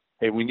 which is,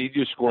 hey, we need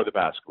you to score the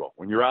basketball.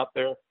 When you're out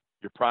there,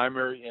 your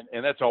primary,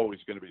 and that's always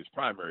going to be his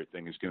primary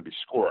thing, is going to be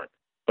scoring.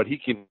 But he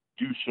can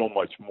do so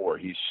much more.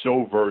 He's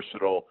so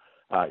versatile.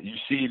 You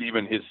see it,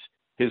 even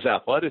his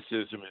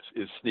athleticism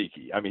is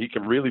sneaky. I mean, he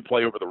can really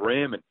play over the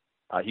rim, and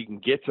he can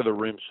get to the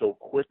rim so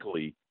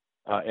quickly.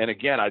 And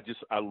again,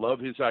 I love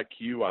his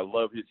IQ. I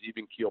love his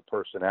even keel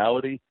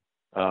personality.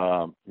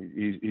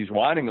 He's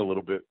whining a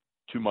little bit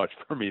too much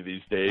for me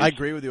these days. I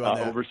agree with you on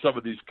that. Over some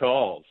of these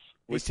calls.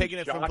 He's taking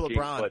it from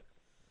LeBron. But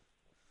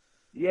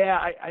yeah,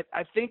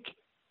 I think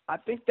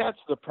that's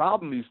the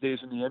problem these days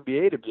in the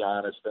NBA, to be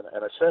honest. And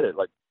I said it,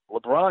 like,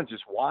 LeBron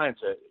just whines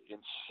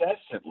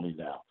incessantly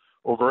now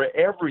over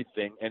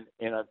everything. And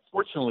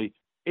unfortunately,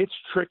 it's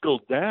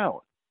trickled down.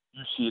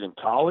 You see it in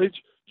college.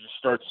 You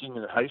start seeing it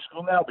in high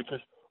school now, because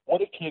what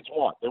do kids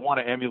want? They want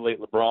to emulate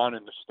LeBron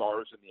and the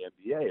stars in the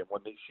NBA. And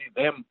when they see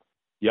them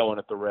yelling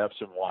at the refs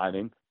and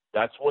whining,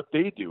 that's what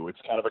they do. It's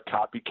kind of a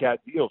copycat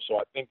deal. So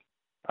I think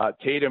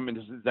Tatum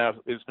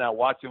is now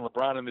watching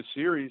LeBron in the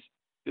series.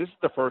 This is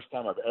the first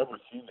time I've ever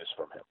seen this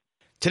from him.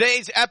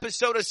 Today's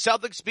episode of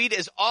Celtics Beat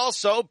is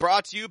also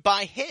brought to you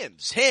by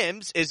Hims.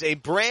 Hims is a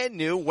brand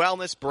new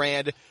wellness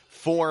brand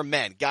for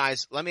men.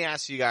 Guys, let me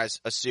ask you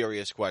guys a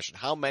serious question.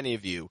 How many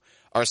of you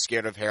are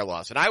scared of hair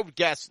loss? And I would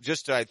guess,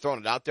 just throwing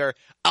it out there,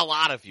 a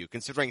lot of you,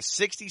 considering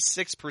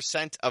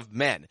 66% of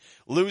men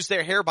lose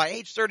their hair by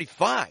age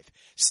 35.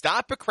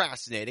 Stop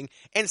procrastinating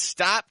and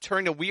stop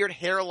turning to weird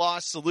hair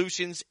loss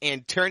solutions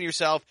and turn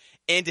yourself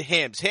into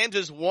Hims. Hims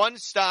is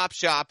one-stop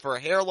shop for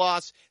hair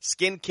loss,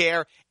 skin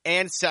care,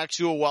 and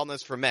sexual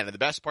wellness for men. And the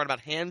best part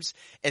about Hims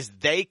is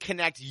they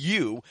connect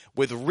you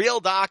with real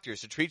doctors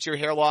to treat your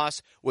hair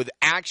loss with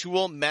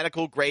actual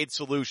medical-grade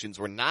solutions.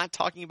 We're not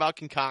talking about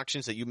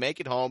concoctions that you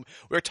make at home.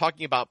 We're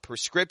talking about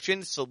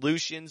prescription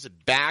solutions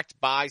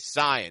backed by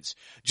science.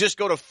 Just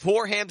go to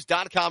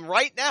forhims.com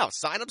right now.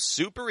 Sign up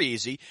super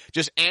easy.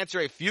 Just answer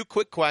a few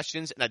quick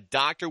questions, and a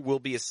doctor will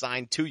be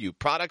assigned to you.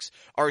 Products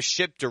are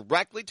shipped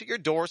directly to your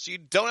door, so you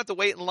don't have to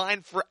wait in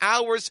line for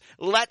hours.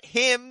 Let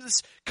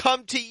Hims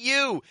come to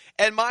you.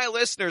 And my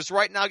listeners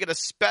right now get a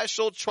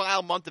special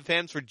trial month of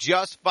Hims for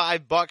just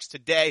 $5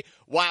 today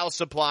while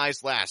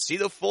supplies last. See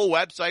the full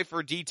website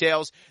for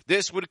details.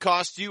 This would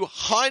cost you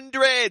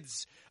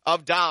hundreds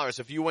of dollars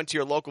if you went to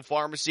your local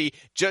pharmacy.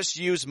 Just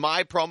use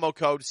my promo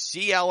code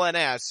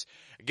CLNS.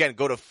 Again,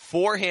 go to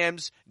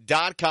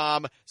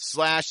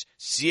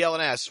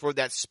forhims.com/CLNS for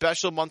that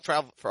special month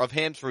trial of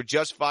Hims for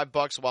just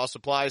 $5 while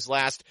supplies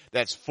last.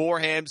 That's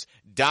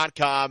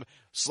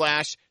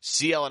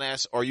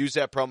forhims.com/CLNS, or use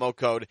that promo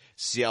code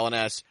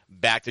CLNS.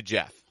 Back to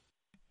Jeff.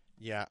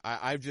 Yeah,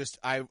 I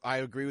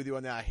agree with you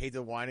on that. I hate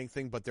the whining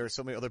thing, but there are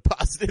so many other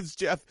positives,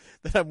 Jeff,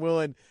 that I'm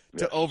willing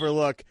to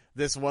overlook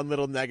this one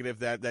little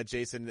negative that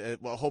Jason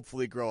will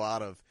hopefully grow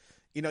out of.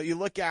 You know, you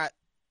look at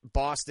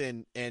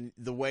Boston and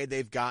the way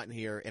they've gotten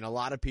here, and a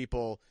lot of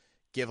people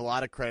give a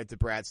lot of credit to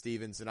Brad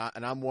Stevens, and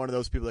I'm one of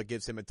those people that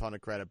gives him a ton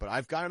of credit. But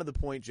I've gotten to the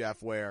point,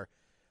 Jeff, where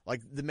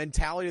like the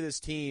mentality of this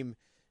team,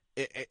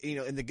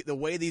 and the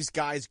way these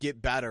guys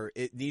get better,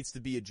 it needs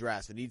to be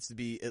addressed. It needs to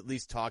be at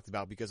least talked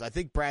about, because I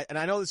think Brad, and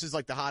I know this is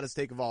like the hottest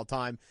take of all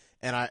time,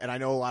 and I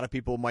know a lot of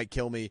people might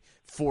kill me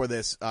for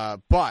this,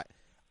 but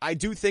I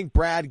do think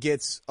Brad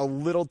gets a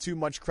little too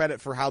much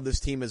credit for how this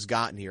team has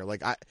gotten here.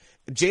 Like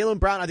Jaylen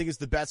Brown, I think, is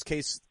the best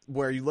case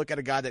where you look at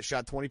a guy that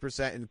shot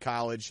 20% in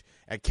college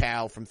at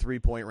Cal from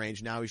 3-point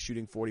range. Now he's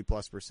shooting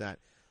 40+%.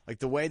 Like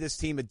the way this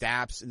team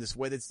adapts and this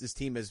way that this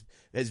team is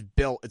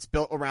built, it's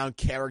built around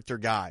character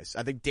guys.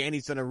 I think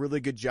Danny's done a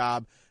really good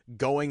job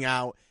going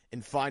out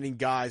and finding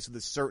guys with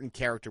a certain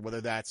character, whether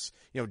that's,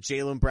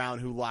 Jaylen Brown,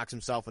 who locks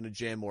himself in a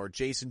gym, or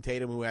Jason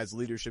Tatum, who has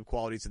leadership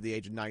qualities at the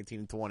age of 19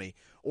 and 20,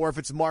 or if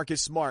it's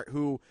Marcus Smart,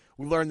 who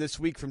we learned this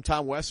week from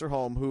Tom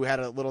Westerholm, who had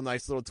a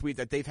nice little tweet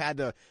that they've had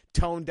to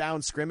tone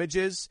down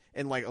scrimmages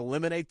and like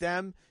eliminate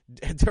them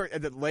at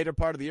the later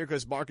part of the year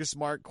because Marcus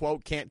Smart,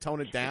 quote, can't tone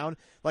it down.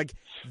 Like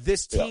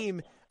this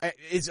team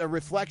is a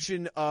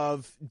reflection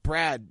of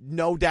Brad,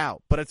 no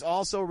doubt, but it's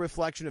also a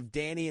reflection of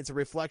Danny. It's a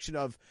reflection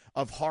of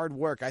hard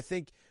work. I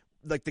think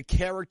like the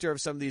character of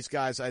some of these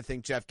guys, I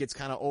think, Jeff, gets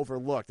kind of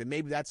overlooked, and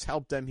maybe that's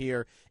helped them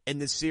here in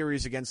this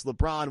series against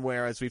LeBron,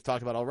 where, as we've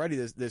talked about already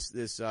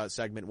this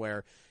segment,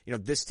 where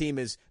this team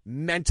is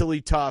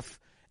mentally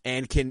tough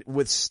and can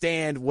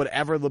withstand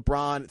whatever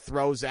LeBron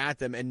throws at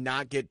them and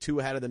not get too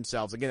ahead of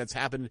themselves. Again, it's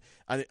happened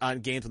on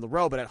games on the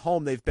road, but at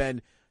home they've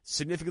been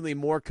significantly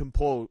more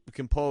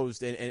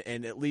composed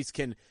and at least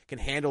can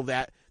handle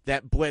that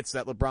blitz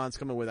that LeBron's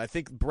coming with. I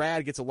think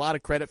Brad gets a lot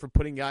of credit for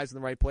putting guys in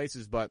the right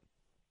places, but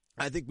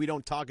I think we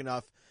don't talk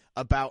enough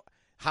about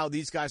how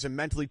these guys are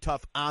mentally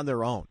tough on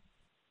their own.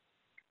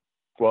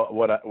 Well,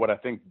 what I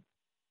think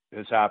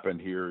has happened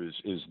here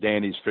is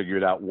Danny's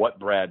figured out what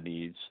Brad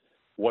needs,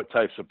 what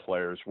types of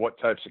players, what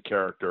types of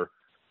character,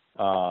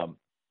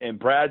 and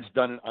Brad's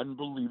done an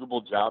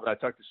unbelievable job. And I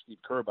talked to Steve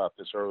Kerr about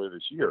this earlier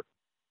this year,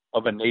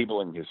 of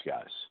enabling his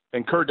guys.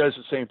 And Kerr does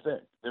the same thing.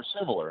 they're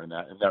similar in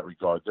that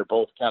regard. They're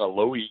both kind of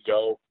low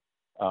ego.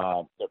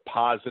 They're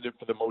positive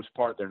for the most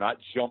part. They're not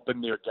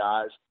jumping their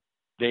guys.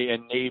 They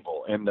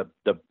enable. And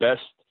the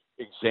best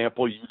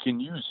example you can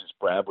use is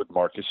Brad with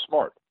Marcus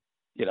Smart.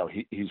 You know,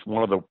 he's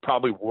one of the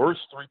probably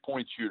worst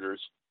three-point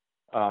shooters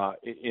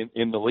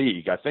in the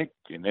league. I think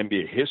in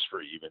NBA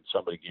history, even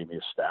somebody gave me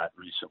a stat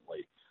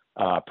recently,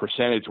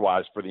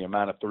 percentage-wise for the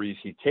amount of threes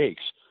he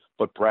takes.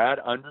 But Brad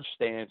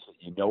understands that,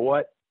 you know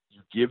what?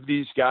 You give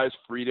these guys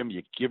freedom,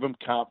 you give them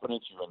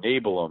confidence, you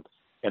enable them,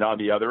 and on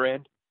the other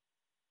end,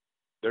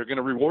 they're going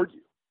to reward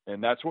you.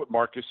 And that's what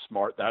Marcus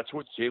Smart, that's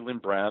what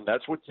Jaylen Brown,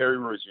 that's what Terry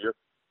Rozier,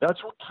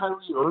 that's what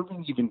Kyrie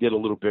Irving even did a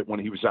little bit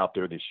when he was out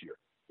there this year.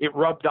 It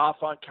rubbed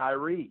off on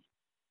Kyrie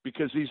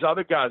because these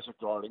other guys are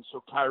guarding,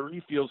 so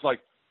Kyrie feels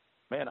like,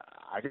 man,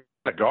 I got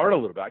to guard a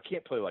little bit. I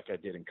can't play like I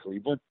did in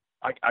Cleveland.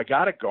 I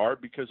got to guard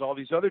because all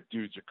these other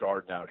dudes are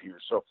guarding out here.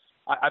 So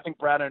I think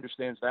Brad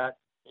understands that.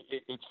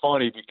 It's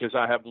funny because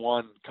I have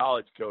one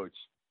college coach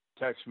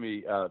text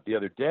me the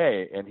other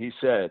day, and he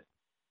said,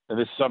 and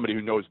this is somebody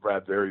who knows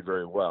Brad very,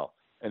 very well,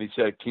 and he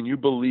said, can you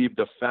believe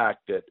the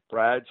fact that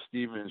Brad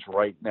Stevens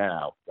right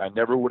now, I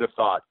never would have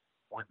thought,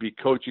 would be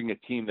coaching a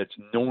team that's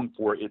known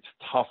for its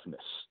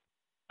toughness?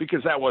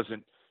 Because that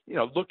wasn't,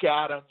 look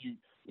at him.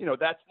 You know,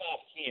 that's not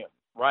him,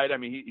 right? I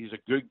mean, he's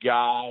a good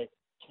guy,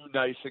 too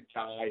nice a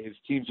guy. His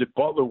teams at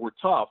Butler were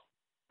tough,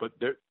 but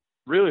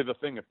really the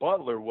thing at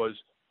Butler was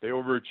they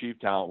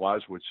overachieved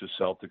talent-wise, which the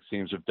Celtics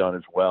teams have done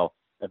as well,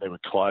 and they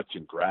would clutch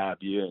and grab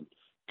you and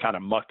kind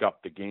of muck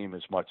up the game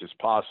as much as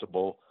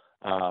possible.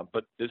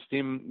 But this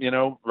team,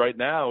 right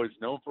now is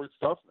known for its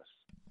toughness.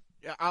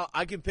 Yeah,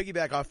 I can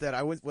piggyback off that.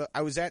 I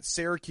was at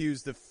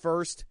Syracuse the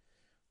first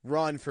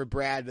run for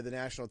Brad to the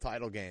national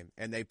title game,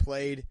 and they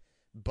played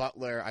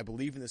Butler, I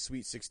believe, in the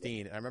Sweet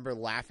 16. And I remember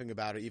laughing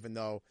about it, even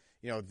though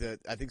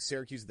I think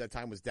Syracuse at that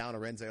time was down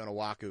Arenze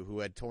Onuaku, who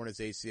had torn his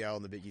ACL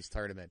in the Big East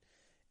tournament.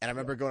 And I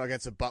remember going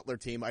against a Butler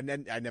team. I'd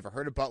never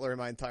heard of Butler in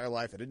my entire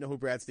life. I didn't know who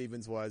Brad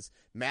Stevens was.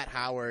 Matt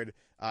Howard,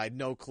 I had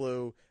no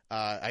clue.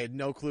 I had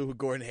no clue who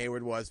Gordon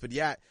Hayward was. But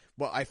yeah,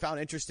 what I found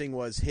interesting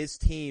was his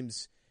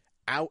teams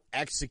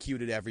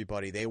out-executed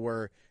everybody.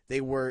 And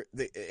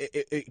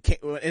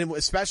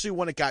especially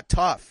when it got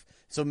tough.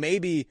 So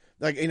maybe,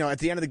 at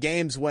the end of the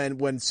games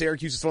when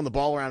Syracuse is throwing the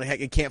ball around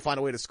and can't find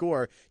a way to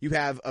score, you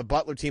have a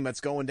Butler team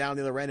that's going down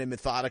the other end and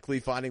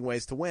methodically finding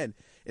ways to win.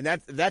 And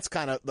that's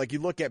kind of like, you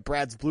look at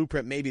Brad's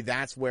blueprint, maybe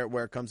that's where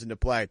it comes into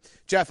play.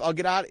 Jeff, I'll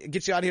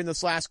get you out here in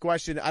this last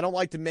question. I don't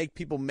like to make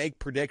people make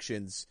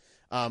predictions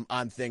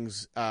on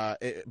things,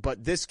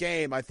 but this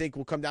game, I think,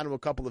 will come down to a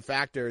couple of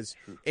factors.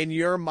 In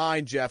your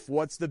mind, Jeff,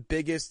 what's the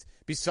biggest,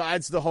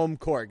 besides the home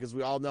court, because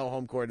we all know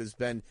home court has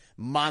been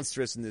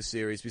monstrous in this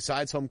series,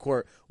 besides home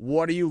court,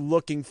 what are you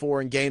looking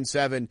for in Game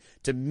 7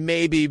 to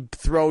maybe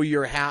throw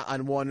your hat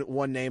on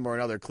one name or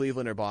another,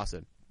 Cleveland or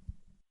Boston?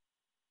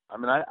 I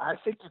mean, I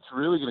think it's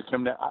really going to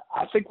come down.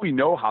 I think we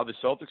know how the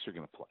Celtics are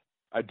going to play.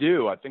 I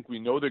do. I think we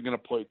know they're going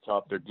to play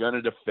tough. They're going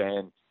to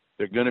defend.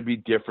 They're going to be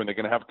different. They're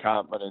going to have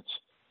confidence.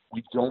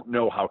 We don't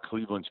know how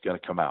Cleveland's going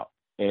to come out.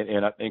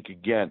 And I think,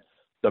 again,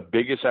 the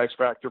biggest X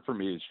factor for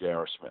me is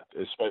J.R. Smith,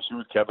 especially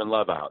with Kevin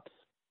Love out.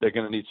 They're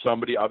going to need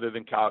somebody other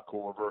than Kyle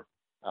Korver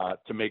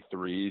to make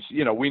threes.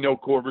 We know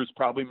Korver's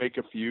probably make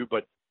a few,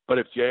 but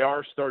if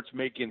J.R. starts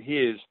making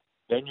his,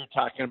 then you're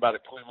talking about a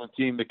Cleveland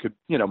team that could,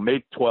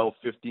 make 12,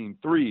 15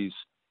 threes,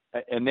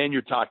 and then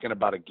you're talking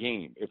about a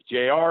game. If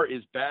JR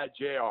is bad,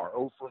 JR,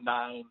 0 for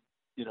 9,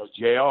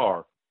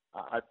 JR,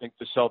 I think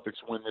the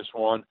Celtics win this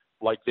one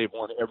like they've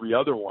won every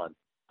other one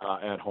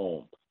at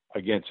home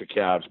against the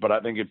Cavs. But I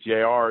think if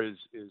JR is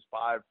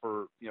 5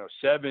 for,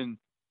 7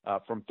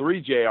 from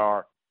 3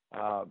 JR,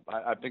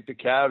 I think the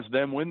Cavs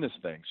then win this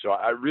thing. So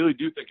I really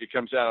do think it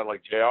comes down to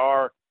like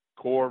JR,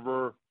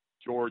 Korver,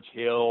 George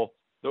Hill.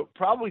 So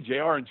probably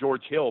JR and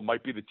George Hill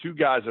might be the two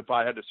guys, if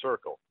I had to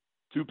circle,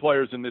 2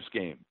 players in this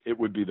game, it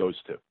would be those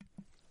 2.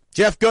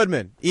 Jeff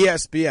Goodman,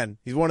 ESPN.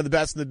 He's one of the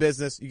best in the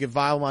business. You can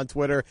follow him on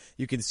Twitter.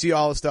 You can see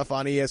all the stuff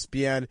on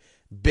ESPN.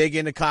 Big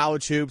into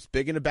college hoops,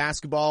 big into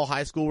basketball,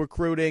 high school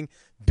recruiting,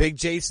 big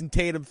Jason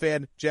Tatum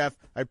fan. Jeff,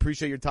 I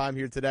appreciate your time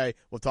here today.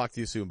 We'll talk to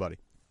you soon, buddy.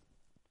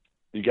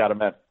 You got it,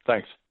 man.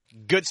 Thanks.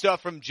 Good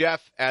stuff from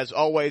Jeff. As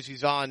always,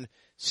 he's on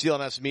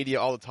CLNS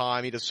Media all the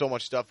time. He does so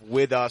much stuff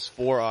with us,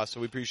 for us, so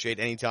we appreciate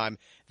any time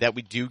that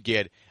we do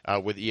get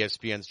with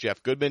ESPN's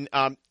Jeff Goodman.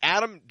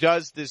 Adam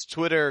does this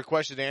Twitter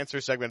question and answer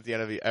segment at the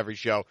end of every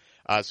show,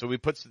 so we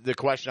put the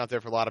question out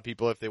there for a lot of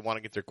people if they want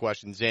to get their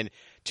questions in.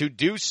 To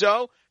do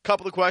so, a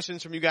couple of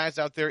questions from you guys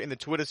out there in the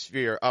Twitter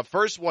sphere.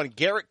 First one,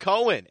 Garrett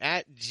Cohen,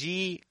 at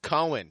G.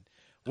 Cohen.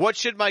 What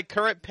should my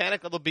current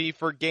panic level be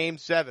for Game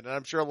 7? And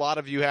I'm sure a lot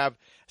of you have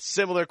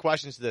similar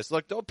questions to this.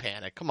 Look, don't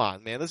panic. Come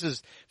on, man. This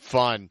is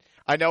fun.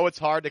 I know it's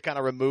hard to kind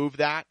of remove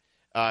that.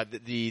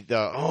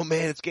 Oh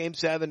man, it's Game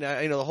 7.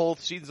 The whole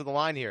season's on the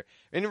line here.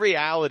 In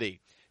reality,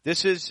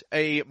 This is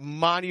a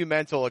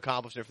monumental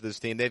accomplishment for this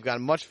team. They've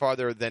gone much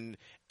farther than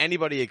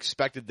anybody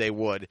expected they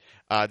would.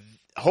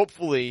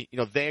 Hopefully,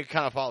 they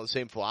kind of follow the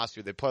same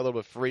philosophy. They play a little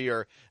bit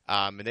freer,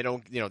 and they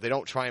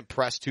don't try and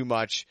press too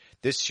much.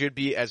 This should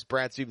be, as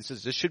Brad Stevens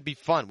says, this should be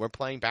fun. We're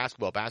playing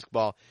basketball.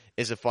 Basketball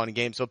is a fun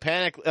game. So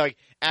panic,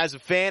 as a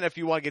fan, if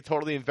you want to get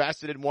totally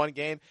invested in one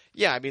game,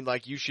 yeah, I mean,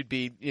 you should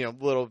be, a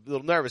little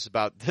nervous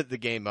about the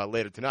game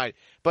later tonight.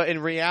 But in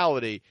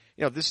reality,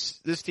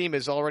 this team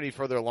is already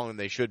further along than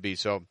they should be.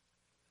 So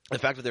the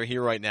fact that they're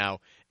here right now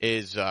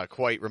is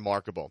quite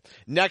remarkable.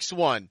 Next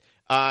one,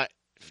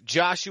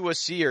 Joshua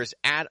Sears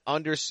at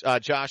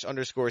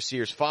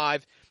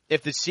Josh_Sears5.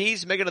 If the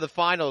C's make it to the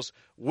finals,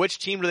 which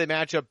team do they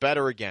match up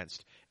better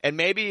against? And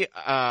maybe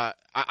I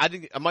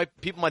think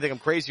people might think I'm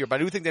crazy here, but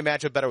I do think they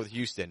match up better with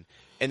Houston.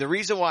 And the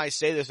reason why I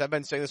say this, I've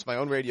been saying this on my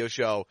own radio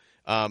show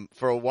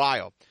for a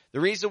while. The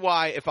reason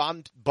why, if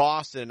I'm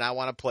Boston and I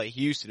want to play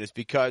Houston, is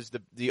because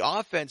the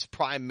offense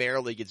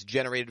primarily gets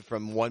generated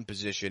from one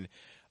position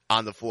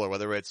on the floor,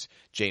 whether it's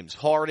James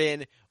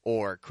Harden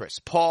or Chris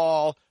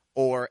Paul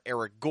or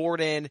Eric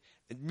Gordon.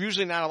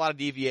 Usually not a lot of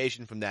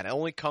deviation from that. It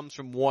only comes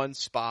from one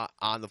spot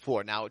on the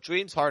floor. Now,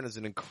 James Harden is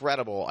an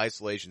incredible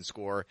isolation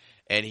scorer,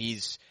 and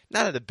he's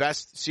not in the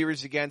best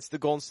series against the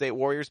Golden State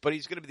Warriors, but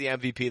he's going to be the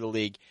MVP of the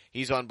league.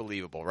 He's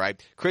unbelievable,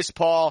 right? Chris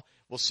Paul,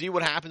 we'll see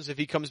what happens if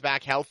he comes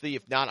back healthy.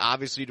 If not,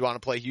 obviously you'd want to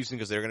play Houston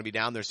because they're going to be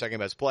down their second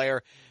best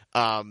player.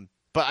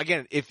 But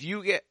again, if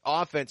you get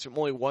offense from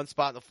only one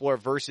spot on the floor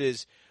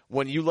versus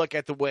when you look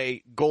at the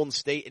way Golden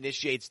State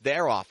initiates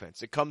their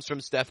offense, it comes from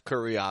Steph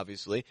Curry,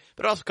 obviously,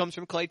 but it also comes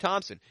from Klay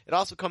Thompson. It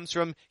also comes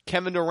from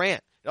Kevin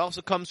Durant. It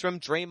also comes from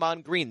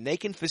Draymond Green. They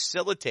can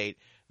facilitate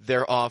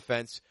their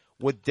offense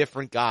with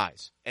different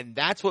guys. And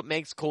that's what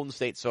makes Golden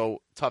State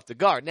so tough to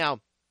guard. Now,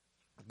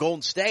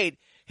 Golden State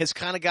has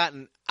kind of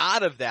gotten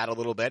out of that a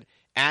little bit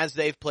as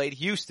they've played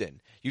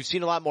Houston. You've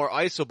seen a lot more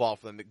iso ball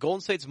for them. Golden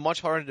State's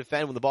much harder to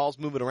defend when the ball's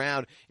moving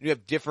around and you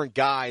have different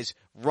guys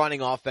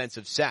running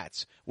offensive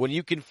sets. When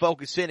you can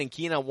focus in and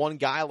key in on one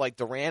guy like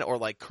Durant or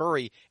like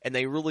Curry, and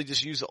they really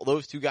just use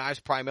those two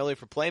guys primarily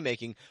for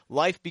playmaking,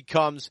 life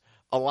becomes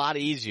a lot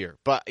easier.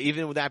 But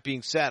even with that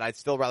being said, I'd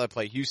still rather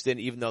play Houston,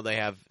 even though they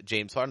have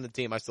James Harden on the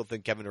team. I still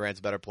think Kevin Durant's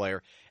a better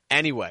player.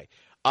 Anyway,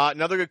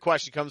 another good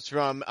question comes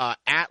from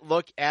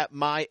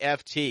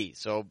 @LookAtMyFT.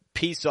 So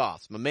peace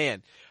off, my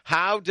man.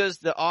 How does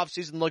the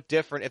offseason look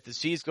different if the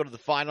C's go to the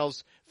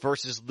finals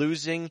versus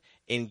losing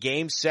in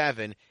Game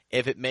 7,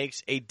 if it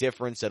makes a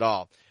difference at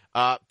all?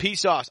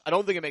 Peace off. I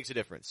don't think it makes a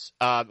difference.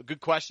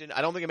 Good question.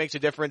 I don't think it makes a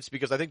difference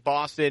because I think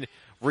Boston,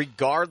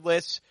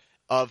 regardless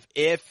of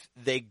if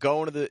they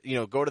go to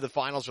the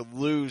finals or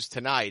lose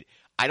tonight,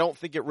 I don't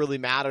think it really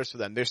matters for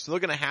them. They're still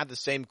going to have the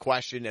same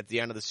question at the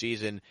end of the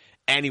season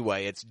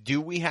anyway. It's, do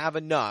we have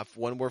enough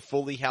when we're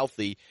fully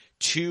healthy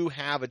to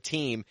have a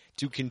team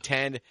to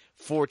contend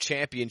for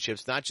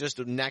championships, not just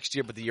next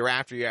year, but the year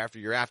after, year after,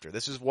 year after.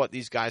 This is what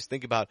these guys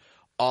think about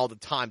all the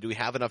time. Do we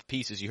have enough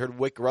pieces? You heard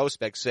Wyc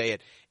Grousbeck say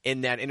it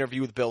in that interview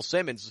with Bill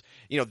Simmons.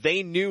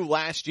 They knew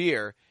last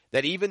year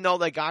that even though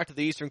they got to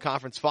the Eastern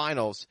Conference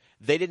Finals,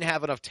 they didn't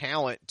have enough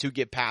talent to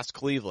get past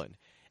Cleveland.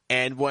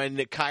 And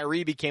when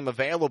Kyrie became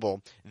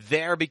available,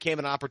 there became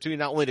an opportunity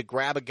not only to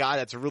grab a guy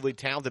that's really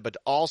talented, but to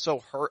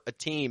also hurt a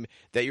team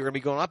that you're going to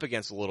be going up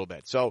against a little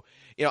bit. So,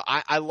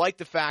 I like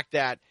the fact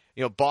that,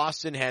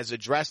 Boston has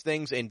addressed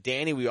things, and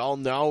Danny, we all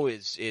know,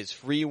 is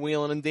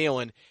freewheeling and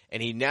dealing,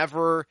 and he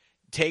never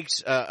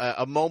takes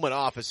a moment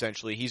off,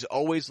 essentially. He's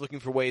always looking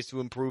for ways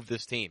to improve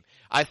this team.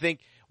 I think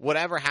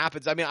whatever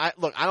happens, I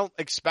don't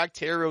expect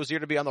Terry Rozier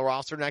to be on the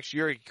roster next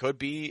year. He could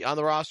be on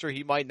the roster.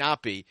 He might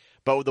not be.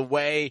 But with the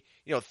way,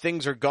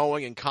 things are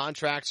going and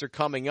contracts are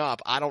coming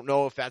up, I don't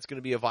know if that's going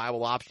to be a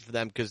viable option for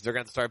them because they're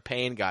going to start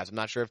paying guys. I'm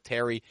not sure if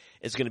Terry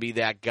is going to be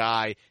that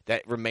guy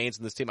that remains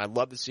in this team. I'd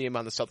love to see him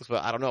on the Celtics,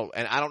 but I don't know.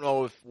 And I don't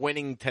know if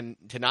winning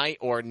tonight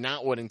or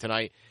not winning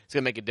tonight is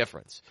going to make a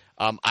difference.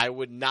 I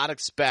would not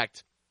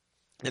expect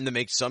them to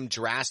make some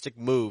drastic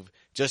move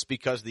just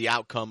because of the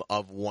outcome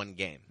of one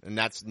game. And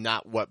that's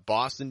not what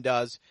Boston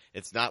does.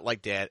 It's not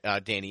like Danny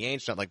Ainge,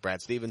 it's not like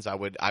Brad Stevens. I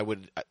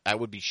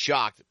would be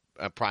shocked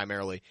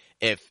primarily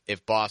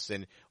if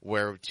Boston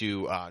were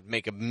to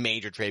make a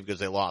major trade because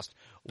they lost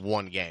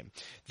one game.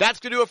 That's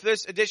going to do it for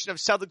this edition of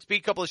Celtics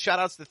Beat. A couple of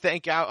shout-outs to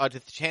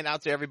hand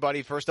out to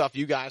everybody. First off,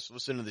 you guys for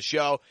listening to the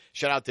show.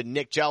 Shout out to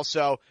Nick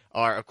Gelso,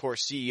 our, of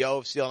course, CEO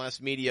of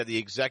CLNS Media, the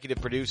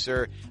executive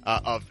producer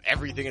of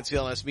everything in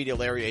CLNS Media,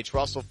 Larry H.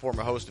 Russell,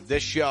 former host of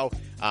this show.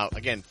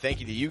 Again, thank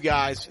you to you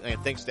guys,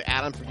 and thanks to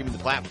Adam for giving the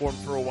platform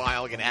for a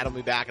while. Again, Adam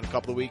will be back in a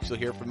couple of weeks. You'll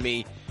hear from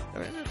me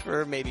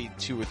for maybe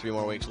 2 or 3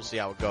 more weeks. We'll see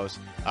how it goes.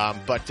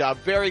 But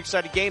very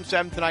excited. Game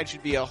 7 tonight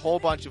should be a whole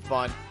bunch of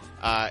fun.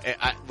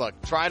 Look,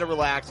 try to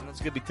relax, and it's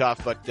going to be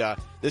tough, but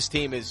this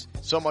team is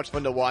so much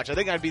fun to watch. I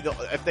think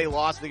if they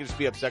lost, I think I'd just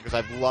be upset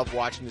because I love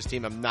watching this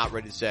team. I'm not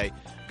ready to say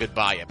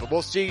goodbye yet. But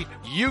we'll see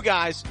you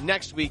guys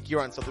next week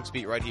here on Celtics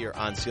Beat right here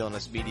on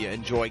CLNS Media.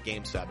 Enjoy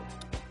Game 7.